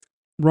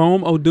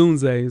 Rome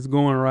Odunze is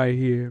going right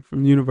here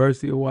from the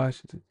University of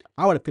Washington.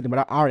 I would have picked him, but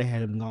I already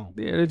had him gone.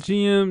 Yeah, the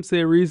GM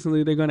said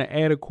recently they're going to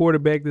add a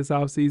quarterback this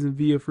offseason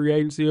via free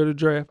agency or the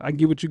draft. I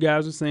get what you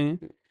guys are saying.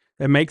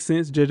 That makes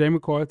sense. J.J.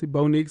 McCarthy,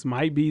 Bo Nix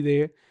might be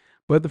there.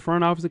 But the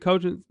front office and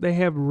coaches, they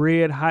have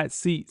red hot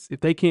seats. If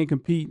they can't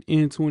compete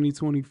in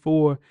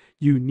 2024,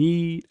 you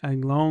need a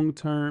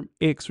long-term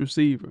X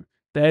receiver.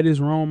 That is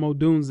Rome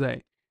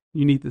Odunze.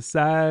 You need the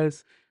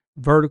size,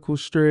 vertical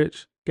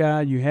stretch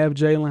guy. You have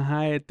Jalen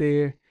Hyatt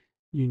there.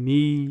 You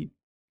need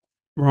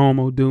Rome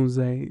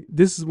Odunze.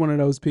 This is one of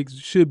those picks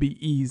that should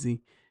be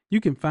easy. You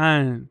can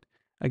find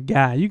a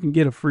guy. You can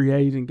get a free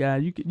agent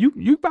guy.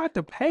 You about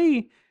to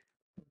pay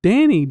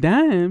Danny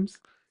Dimes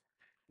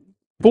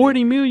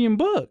 $40 million.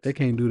 They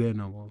can't do that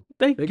no more.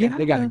 They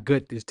got to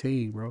gut this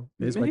team, bro.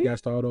 That's why you got to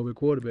start over at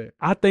quarterback.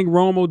 I think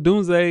Rome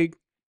Odunze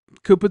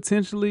could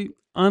potentially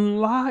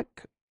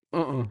unlock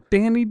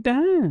Danny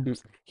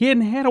Dimes. He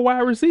hadn't had a wide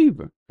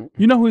receiver.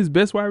 You know who his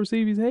best wide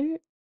receiver he's had?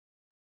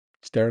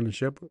 Sterling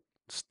Shepard.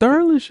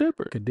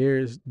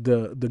 Kadarius,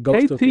 the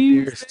ghost of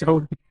Kadarius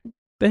Toney.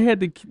 They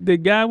had the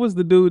guy was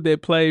the dude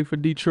that played for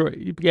Detroit.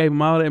 You gave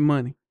him all that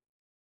money.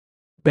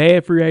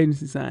 Bad free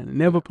agency signing.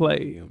 Never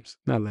played. Williams.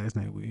 Not last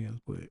name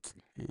Williams, but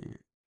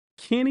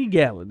Kenny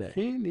Galladay.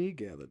 Kenny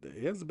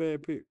Galladay. That's a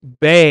bad pick.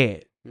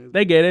 Bad.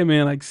 They gave that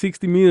man like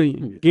 $60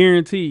 million Yeah.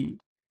 guaranteed.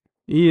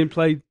 He didn't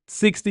play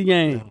 60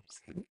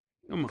 games.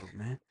 Come on,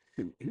 man.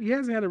 He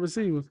hasn't had a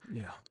receiver.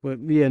 Yeah. But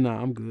yeah,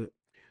 I'm good.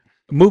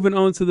 Moving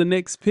on to the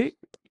next pick,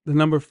 the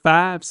number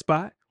 5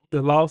 spot.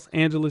 The Los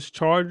Angeles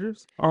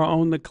Chargers are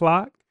on the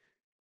clock.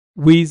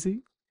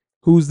 Weezy,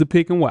 who's the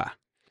pick and why?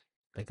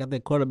 They got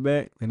that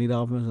quarterback. They need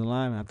offensive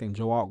line. I think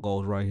Joe Alt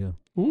goes right here.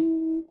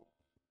 Ooh.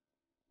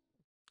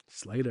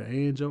 Slater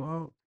and Joe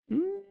Alt.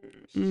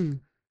 Mm-mm.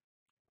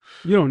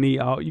 You don't need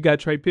all. You got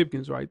Trey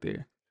Pipkins right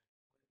there.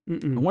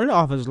 And one of the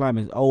offensive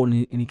linemen is old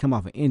and he come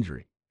off an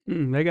injury.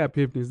 They got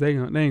Pipkins. They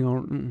ain't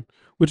gonna.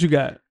 What you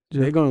got?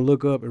 They're gonna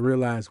look up and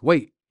realize,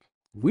 wait,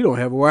 we don't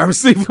have a wide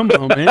receiver. Come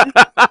on, man.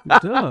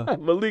 Duh.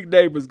 Malik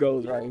Neighbors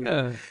goes right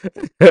here.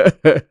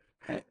 Yeah.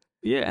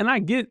 Yeah, and I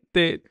get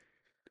that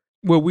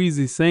what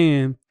Weezy's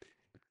saying.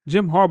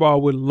 Jim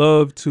Harbaugh would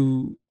love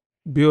to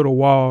build a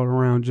wall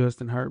around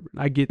Justin Herbert.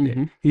 I get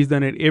that. He's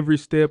done it every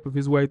step of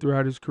his way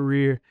throughout his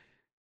career.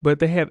 But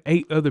they have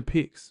 8 other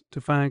picks to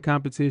find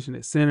competition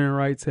at center and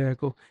right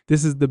tackle.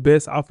 This is the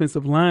best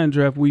offensive line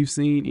draft we've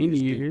seen in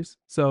years.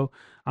 So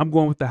I'm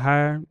going with the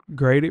higher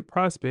graded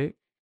prospect.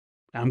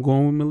 I'm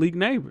going with Malik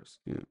Neighbors.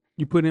 Yeah.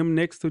 You put him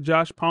next to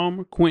Josh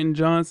Palmer, Quentin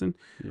Johnson.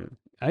 Yeah.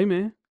 Hey,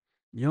 man,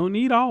 you don't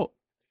need all.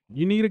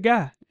 You need a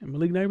guy. And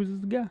Malik Neighbors is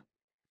the guy.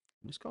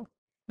 Let's go.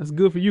 That's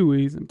good for you,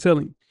 Weez. I'm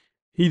telling you.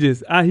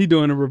 He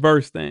doing a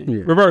reverse thing.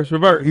 Yeah. Reverse.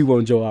 He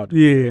won Joe Alt.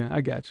 Yeah,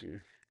 I got you. Yeah.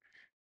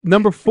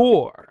 Number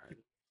 4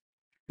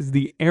 is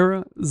the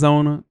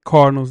Arizona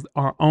Cardinals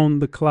are on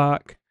the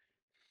clock.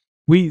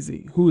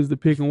 Weezy, who is the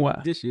pick and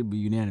why? This should be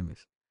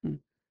unanimous.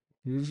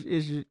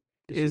 It's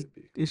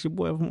your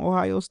boy from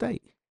Ohio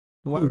State,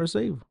 the wide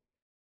receiver,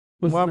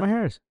 Marvin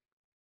Harris,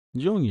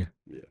 Jr.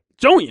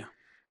 Junior.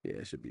 Yeah,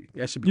 it should be.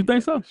 That should be. You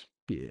think so?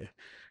 Yeah.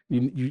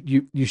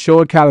 You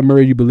showing Kyler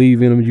Murray you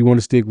believe in him. You want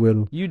to stick with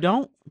him. You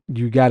don't?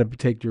 You got to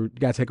take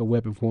a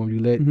weapon for him. You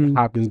let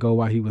Hopkins go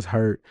while he was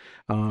hurt.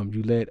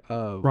 You let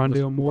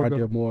Rondale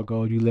Moore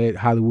go. You let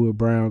Hollywood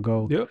Brown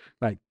go. Yep.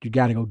 Like you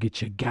got to go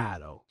get your guy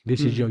though.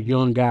 This is your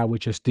young guy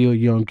with your still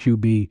young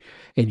QB,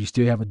 and you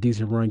still have a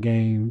decent run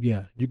game.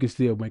 Yeah, you can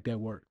still make that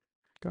work.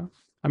 Okay.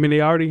 I mean,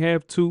 they already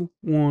have 2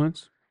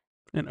 ones,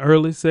 an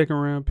early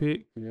second-round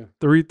pick,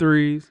 3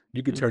 threes.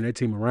 You can turn that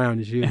team around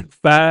this year. And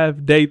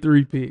 5 day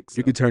 3 picks.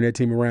 You can turn that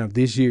team around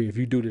this year if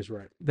you do this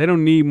right. They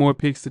don't need more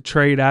picks to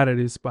trade out of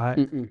this spot.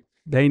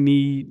 They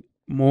need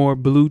more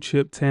blue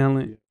chip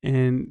talent,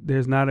 and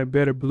there's not a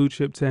better blue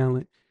chip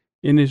talent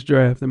in this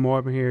draft than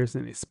Marvin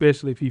Harrison,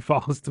 especially if he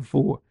falls to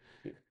 4.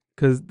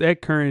 Because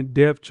that current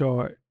depth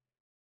chart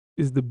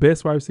is the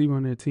best wide receiver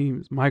on their team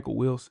is Michael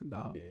Wilson,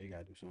 dog. Yeah, you got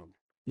to do something.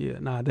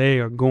 Yeah, they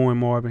are going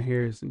Marvin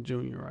Harrison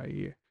Jr. right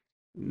here.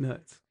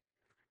 Nuts.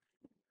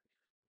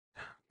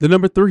 The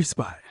number 3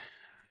 spot.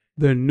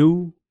 The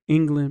New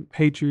England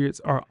Patriots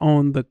are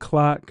on the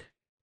clock.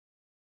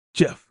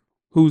 Jeff,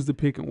 who's the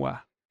pick and why?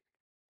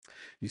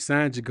 You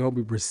signed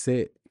Jacoby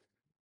Brissett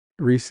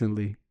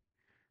recently.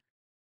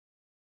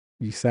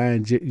 You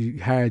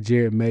hired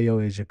Jared Mayo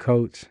as your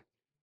coach.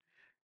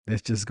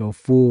 Let's just go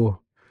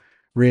full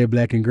red,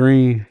 black, and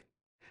green.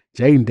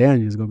 Jaden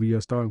Daniels is going to be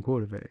your starting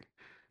quarterback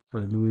for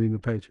the New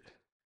England Patriots.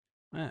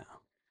 Wow.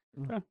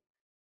 Okay.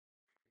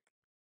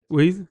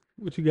 Weezy,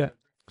 what you got?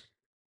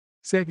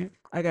 Second.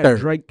 I got Third.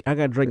 Drake. I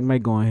got Drake May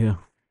going here.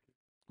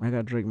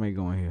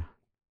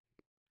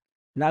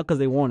 Not because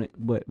they want it,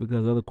 but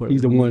because other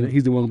quarterbacks.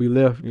 He's the one to be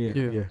left.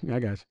 Yeah. I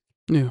got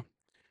you. Yeah.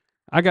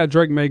 I got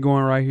Drake May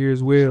going right here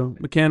as well.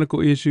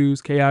 Mechanical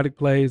issues, chaotic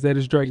plays. That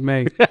is Drake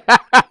May.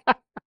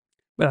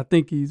 But I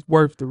think he's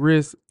worth the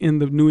risk in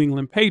the New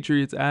England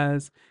Patriots'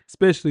 eyes,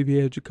 especially if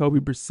you have Jacoby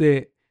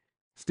Brissett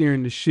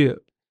steering the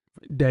ship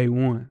day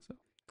 1. So,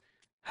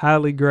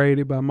 highly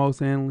graded by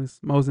most analysts.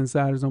 Most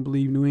insiders don't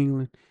believe New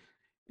England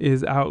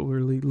is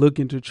outwardly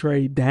looking to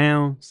trade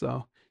down.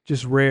 So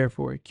just rare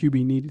for a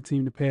QB needed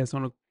team to pass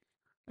on an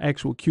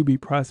actual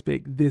QB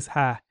prospect this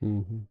high.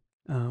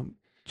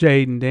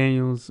 Jaden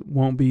Daniels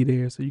won't be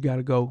there, so you got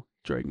to go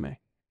Drake May.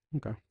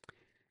 Okay.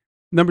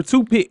 Number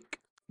 2 pick,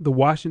 the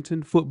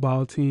Washington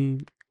football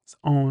team is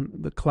on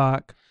the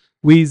clock.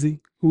 Weezy,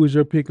 who is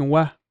your pick and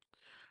why?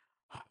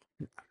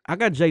 I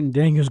got Jaden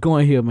Daniels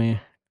going here,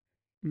 man.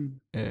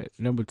 At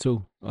number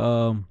 2.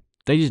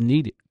 They just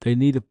need it. They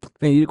need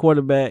a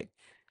quarterback.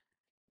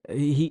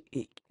 He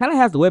kind of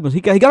has the weapons.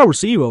 He got a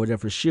receiver over there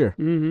for sure.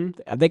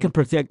 They can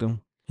protect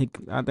him.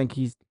 I think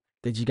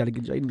they just got to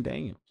get Jaden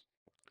Daniels.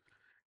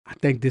 I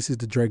think this is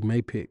the Drake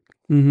May pick.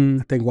 I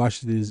think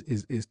Washington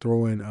is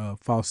throwing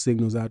false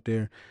signals out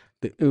there.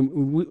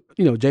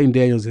 Jaden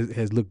Daniels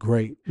has looked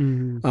great,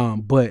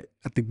 but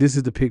I think this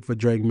is the pick for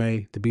Drake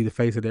May to be the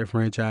face of their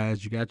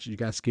franchise. You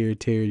got Scary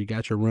Terry, you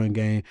got your run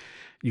game,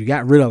 you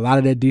got rid of a lot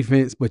of that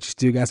defense, but you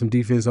still got some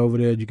defense over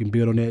there. You can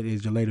build on that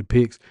as your later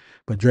picks.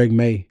 But Drake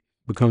May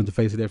becomes the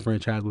face of that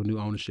franchise with new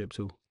ownership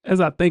too. As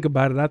I think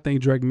about it, I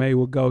think Drake May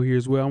will go here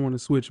as well. I want to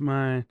switch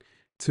mine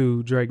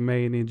to Drake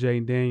May and then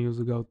Jaden Daniels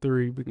will go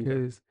 3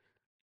 because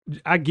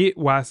I get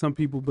why some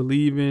people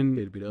believe in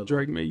It'd be the other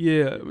Drake May.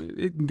 Yeah, I mean,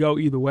 it can go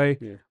either way.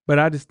 Yeah. But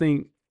I just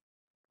think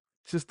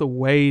just the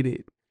way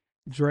that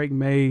Drake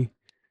May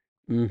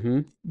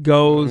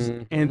goes,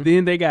 and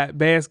then they got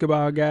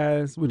basketball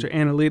guys, which are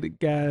analytic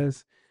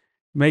guys,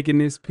 making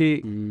this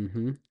pick.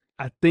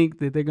 I think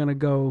that they're gonna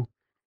go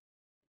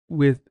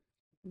with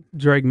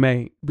Drake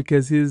May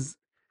because his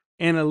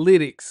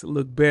analytics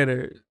look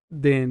better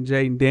than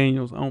Jaden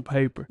Daniels on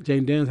paper.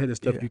 Jaden Daniels had the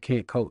stuff Yeah. you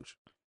can't coach.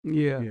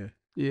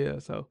 Yeah.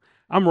 So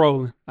I'm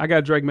rolling. I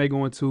got Drake May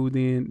going 2,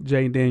 then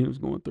Jaden Daniels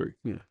going 3.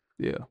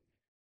 Yeah.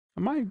 I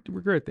might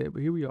regret that,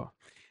 but here we are.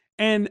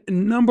 And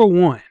number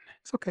 1.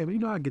 It's okay,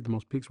 but I get the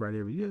most picks right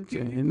every year.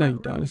 Yeah, no, you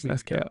don't.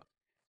 That's cap.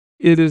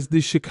 It is the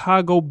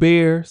Chicago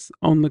Bears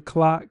on the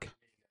clock.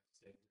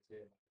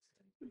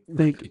 I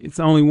think it's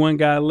only one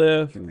guy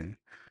left.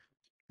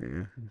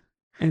 Yeah.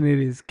 And it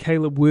is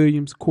Caleb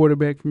Williams,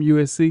 quarterback from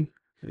USC.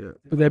 Yeah.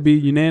 Would that be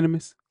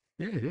unanimous?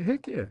 Yeah,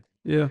 heck yeah.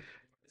 Yeah.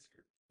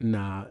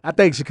 Nah, I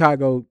think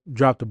Chicago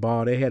dropped the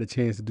ball. They had a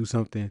chance to do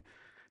something.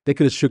 They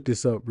could have shook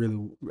this up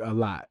really a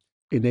lot,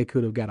 and they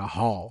could have got a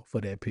haul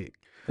for that pick.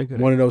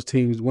 One of these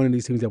teams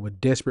that were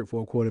desperate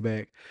for a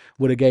quarterback,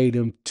 would have gave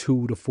them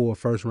 2 to 4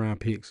 first-round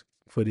picks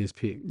for this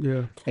pick.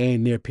 Yeah.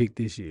 And their pick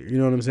this year. You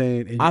know what I'm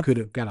saying? And you could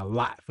have got a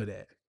lot for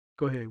that.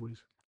 Go ahead,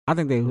 Wiz. I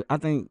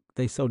think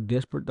they so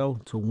desperate though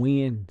to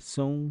win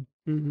soon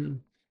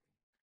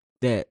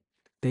that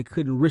they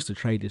couldn't risk to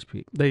trade this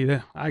pick.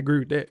 I agree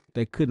with that.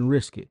 They couldn't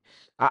risk it.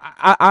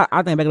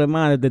 I think back in their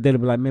mind that they'd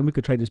be like, man, we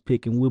could trade this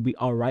pick and we'll be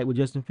all right with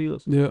Justin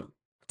Fields. Yeah.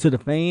 To the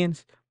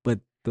fans, but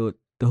the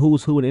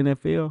who's who in the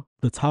NFL,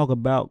 the talk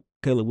about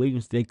Caleb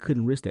Williams, they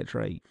couldn't risk that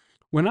trade.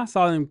 When I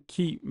saw them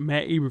keep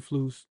Matt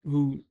Eberflus,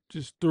 who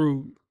just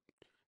threw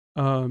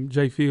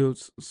Jay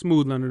Fields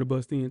smooth under the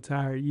bus the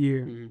entire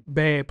year,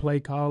 bad play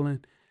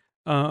calling,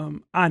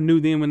 I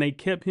knew then when they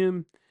kept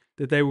him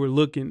that they were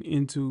looking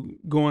into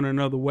going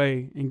another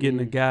way and getting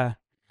a guy.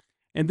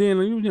 And then,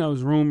 it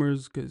was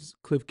rumors because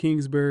Cliff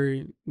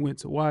Kingsbury went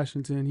to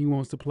Washington. He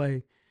wants to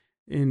play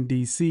in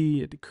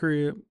D.C. at the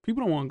crib.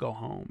 People don't want to go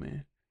home,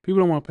 man.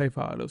 People don't want to pay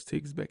for all those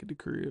tickets back at the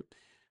crib.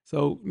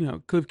 So,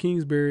 Cliff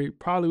Kingsbury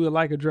probably would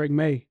like a Drake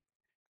May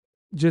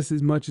just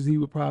as much as he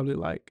would probably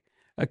like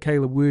a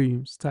Caleb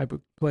Williams type of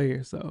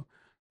player. So,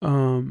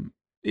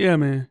 yeah,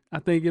 man, I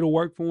think it'll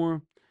work for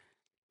him.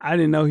 I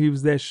didn't know he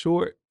was that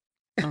short.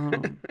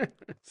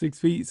 6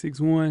 feet,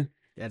 6'1".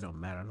 That don't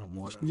matter no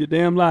more. You're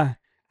damn lie.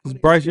 It's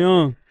Bryce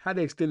Young. How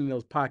they extending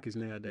those pockets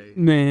nowadays?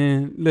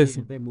 Man,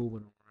 listen. They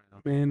moving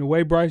around. Man, the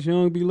way Bryce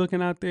Young be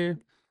looking out there,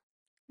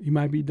 he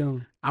might be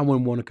done. I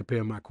wouldn't want to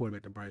compare my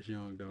quarterback to Bryce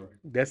Young though.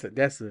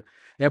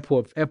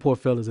 That poor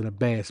fella's in a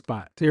bad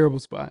spot. Terrible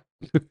spot.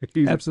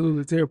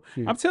 Absolutely terrible.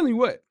 Yeah. I'm telling you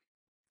what.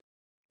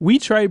 We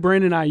trade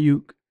Brandon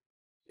Ayuk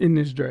in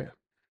this draft.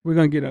 We're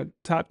gonna get a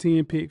top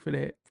 10 pick for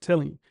that. I'm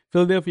telling you.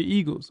 Philadelphia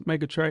Eagles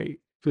make a trade.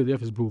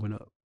 Philadelphia's moving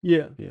up.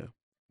 Yeah. Yeah.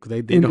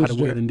 Because they know how to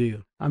win and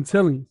deal. I'm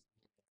telling you.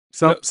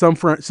 Some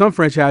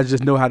franchises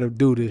just know how to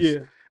do this. Yeah.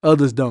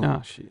 Others don't.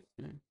 Oh shit.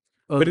 Man.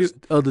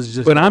 Others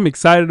just. But I'm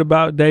excited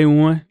about day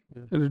 1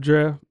 of the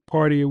draft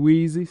party at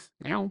Weezy's.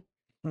 Ow.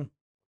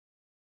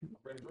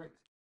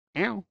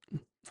 Ow.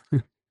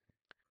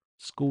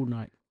 School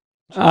night.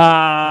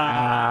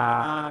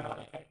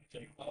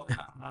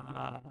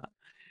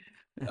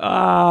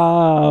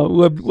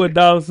 What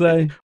dog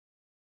say?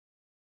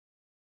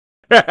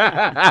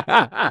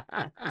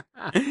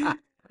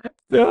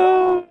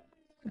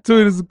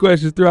 Tweet us some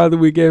questions throughout the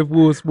week at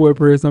Full Sport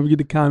Press. Don't forget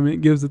to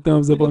comment, give us a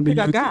thumbs up on the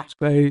YouTube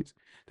page.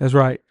 That's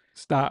right.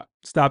 Stop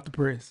the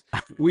press.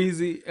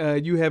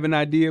 Weezy, you have an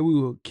idea? We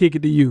will kick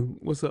it to you.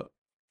 What's up?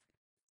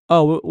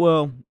 Oh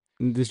well,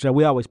 in this job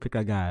we always pick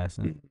our guys,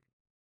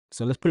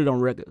 so let's put it on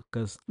record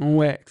because On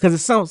wax.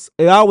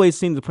 it always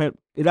seems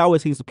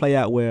to play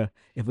out where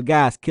if a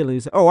guy's killing, you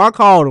say, "Oh, I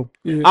called him.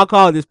 Yeah. I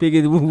called this pick.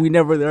 We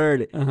never really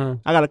heard it." Uh-huh.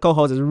 I got a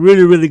co-host that's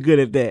really, really good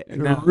at that.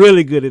 Nah.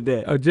 Really good at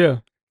that. Oh,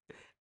 Jeff.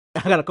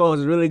 I got a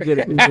co-host that's really good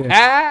at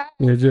that.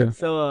 Yeah, Jeff.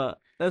 So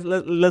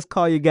let's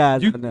call your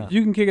guys You, right now.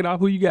 you can kick it off.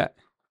 Who you got?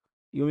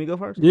 You want me to go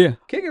first? Yeah.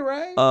 Kick it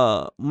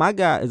right. My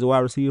guy is a wide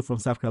receiver from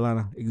South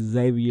Carolina,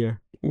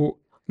 Xavier Well,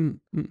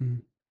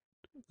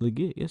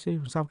 Leggett. Yes, he's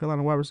from South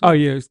Carolina wide receiver. oh,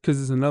 yeah, because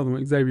it's another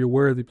one. Xavier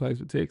Worthy plays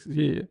for Texas.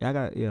 Yeah. I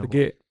got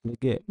Leggett.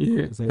 Leggett.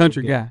 Yeah. Xavier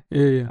Country Leggett. guy.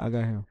 Yeah. I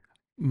got him.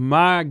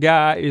 My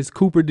guy is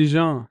Cooper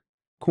DeJean,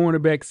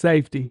 cornerback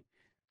safety,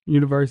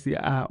 University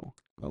of Iowa.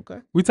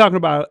 Okay. We talking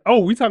about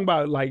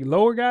like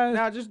lower guys?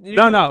 Now just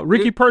No.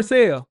 Ricky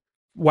Purcell,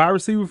 wide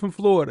receiver from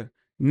Florida.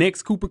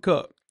 Next Cooper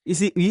Cup. You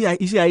see how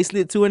he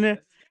slid 2 in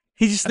there?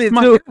 He just slid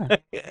my 2. guy.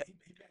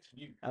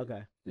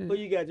 Okay. Yeah. Who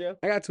you got, Joe?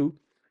 I got 2.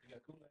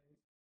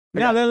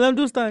 Now let him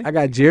do his thing. I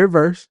got Jared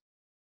Verse,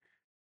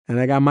 and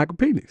I got Michael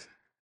Penix.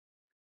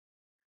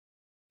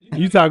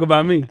 You talk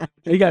about me.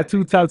 He got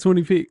 2 top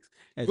 20 picks.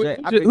 That's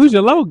right. Who's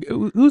your low?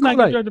 Who's not going to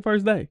Kool-Aid. judge the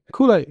first day?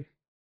 Kool-Aid.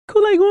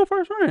 Kool-Aid going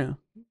first round.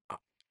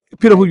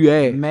 Depending on who you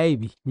ask.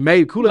 Maybe.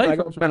 Maybe Kool-Aid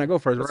Late might go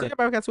first See, round.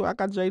 everybody got two. I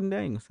got Jaden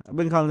Daniels. I've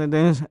been calling that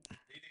Daniels.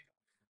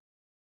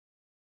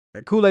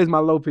 Kool-Aid's my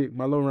low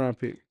round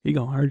pick. He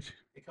gonna hurt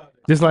you.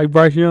 Just like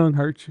Bryce Young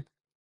hurt you.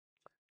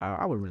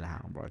 I would really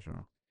high on Bryce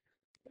Young.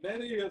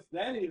 That is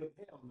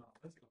hell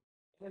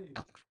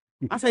no.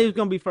 I said he was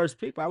gonna be first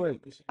pick, but I said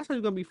he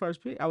was gonna be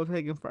first pick. I was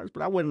taking first,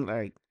 but I wouldn't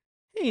like.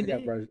 He ain't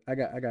that.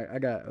 I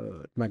got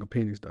Michael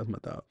Penix. That's my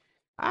thought.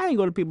 I ain't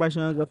gonna pick Bryce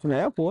Young up from the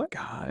airport.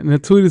 God, and the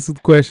tweet us some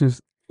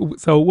questions.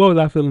 So, what was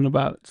I feeling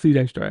about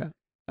CJ Stroud?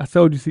 I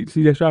told you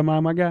CJ Stroud,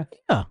 my guy.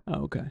 Yeah.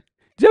 Oh, okay.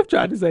 Jeff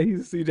tried to say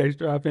he's a CJ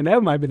Stroud fan.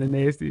 That might have been the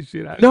nastiest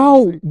shit.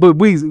 No, but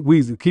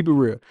Weezy, keep it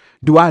real.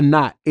 Do I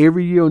not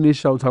every year on this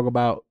show talk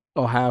about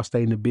Ohio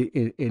State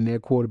in their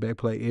quarterback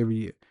play every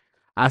year?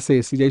 I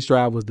said CJ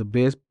Stroud was the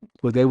best.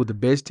 They were the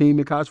best team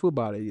in college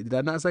football. Did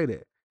I not say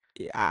that?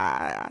 Yeah,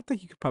 I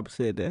think you could probably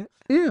say that.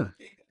 Yeah.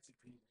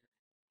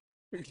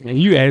 And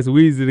you asked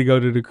Weezy to go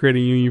to the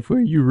credit union for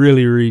you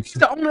really reached. He's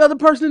the only other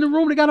person in the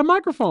room that got a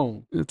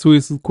microphone. Tweet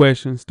us some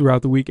questions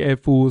throughout the week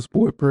at Full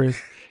Sport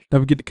Press.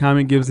 Don't forget to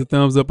comment, give us a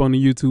thumbs up on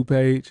the YouTube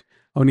page,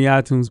 on the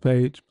iTunes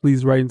page.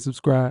 Please rate and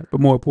subscribe.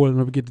 But more importantly,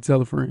 don't forget to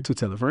tell a friend. To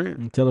tell a friend.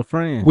 And tell a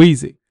friend.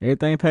 Weezy,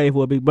 Everything paid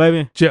for, big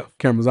baby. Jeff,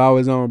 Camera's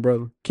always on,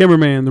 brother.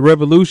 cameraman, the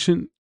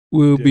revolution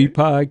will be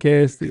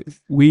podcasted.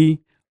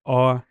 We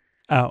are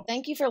out.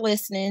 Thank you for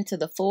listening to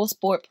the Full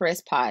Sport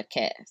Press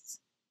podcast.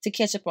 To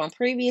catch up on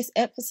previous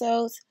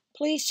episodes,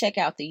 please check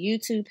out the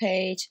YouTube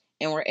page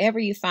and wherever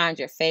you find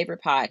your favorite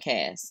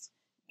podcast.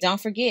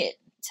 Don't forget,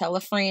 tell a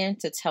friend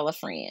to tell a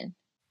friend.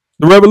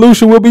 The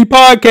revolution will be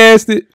podcasted.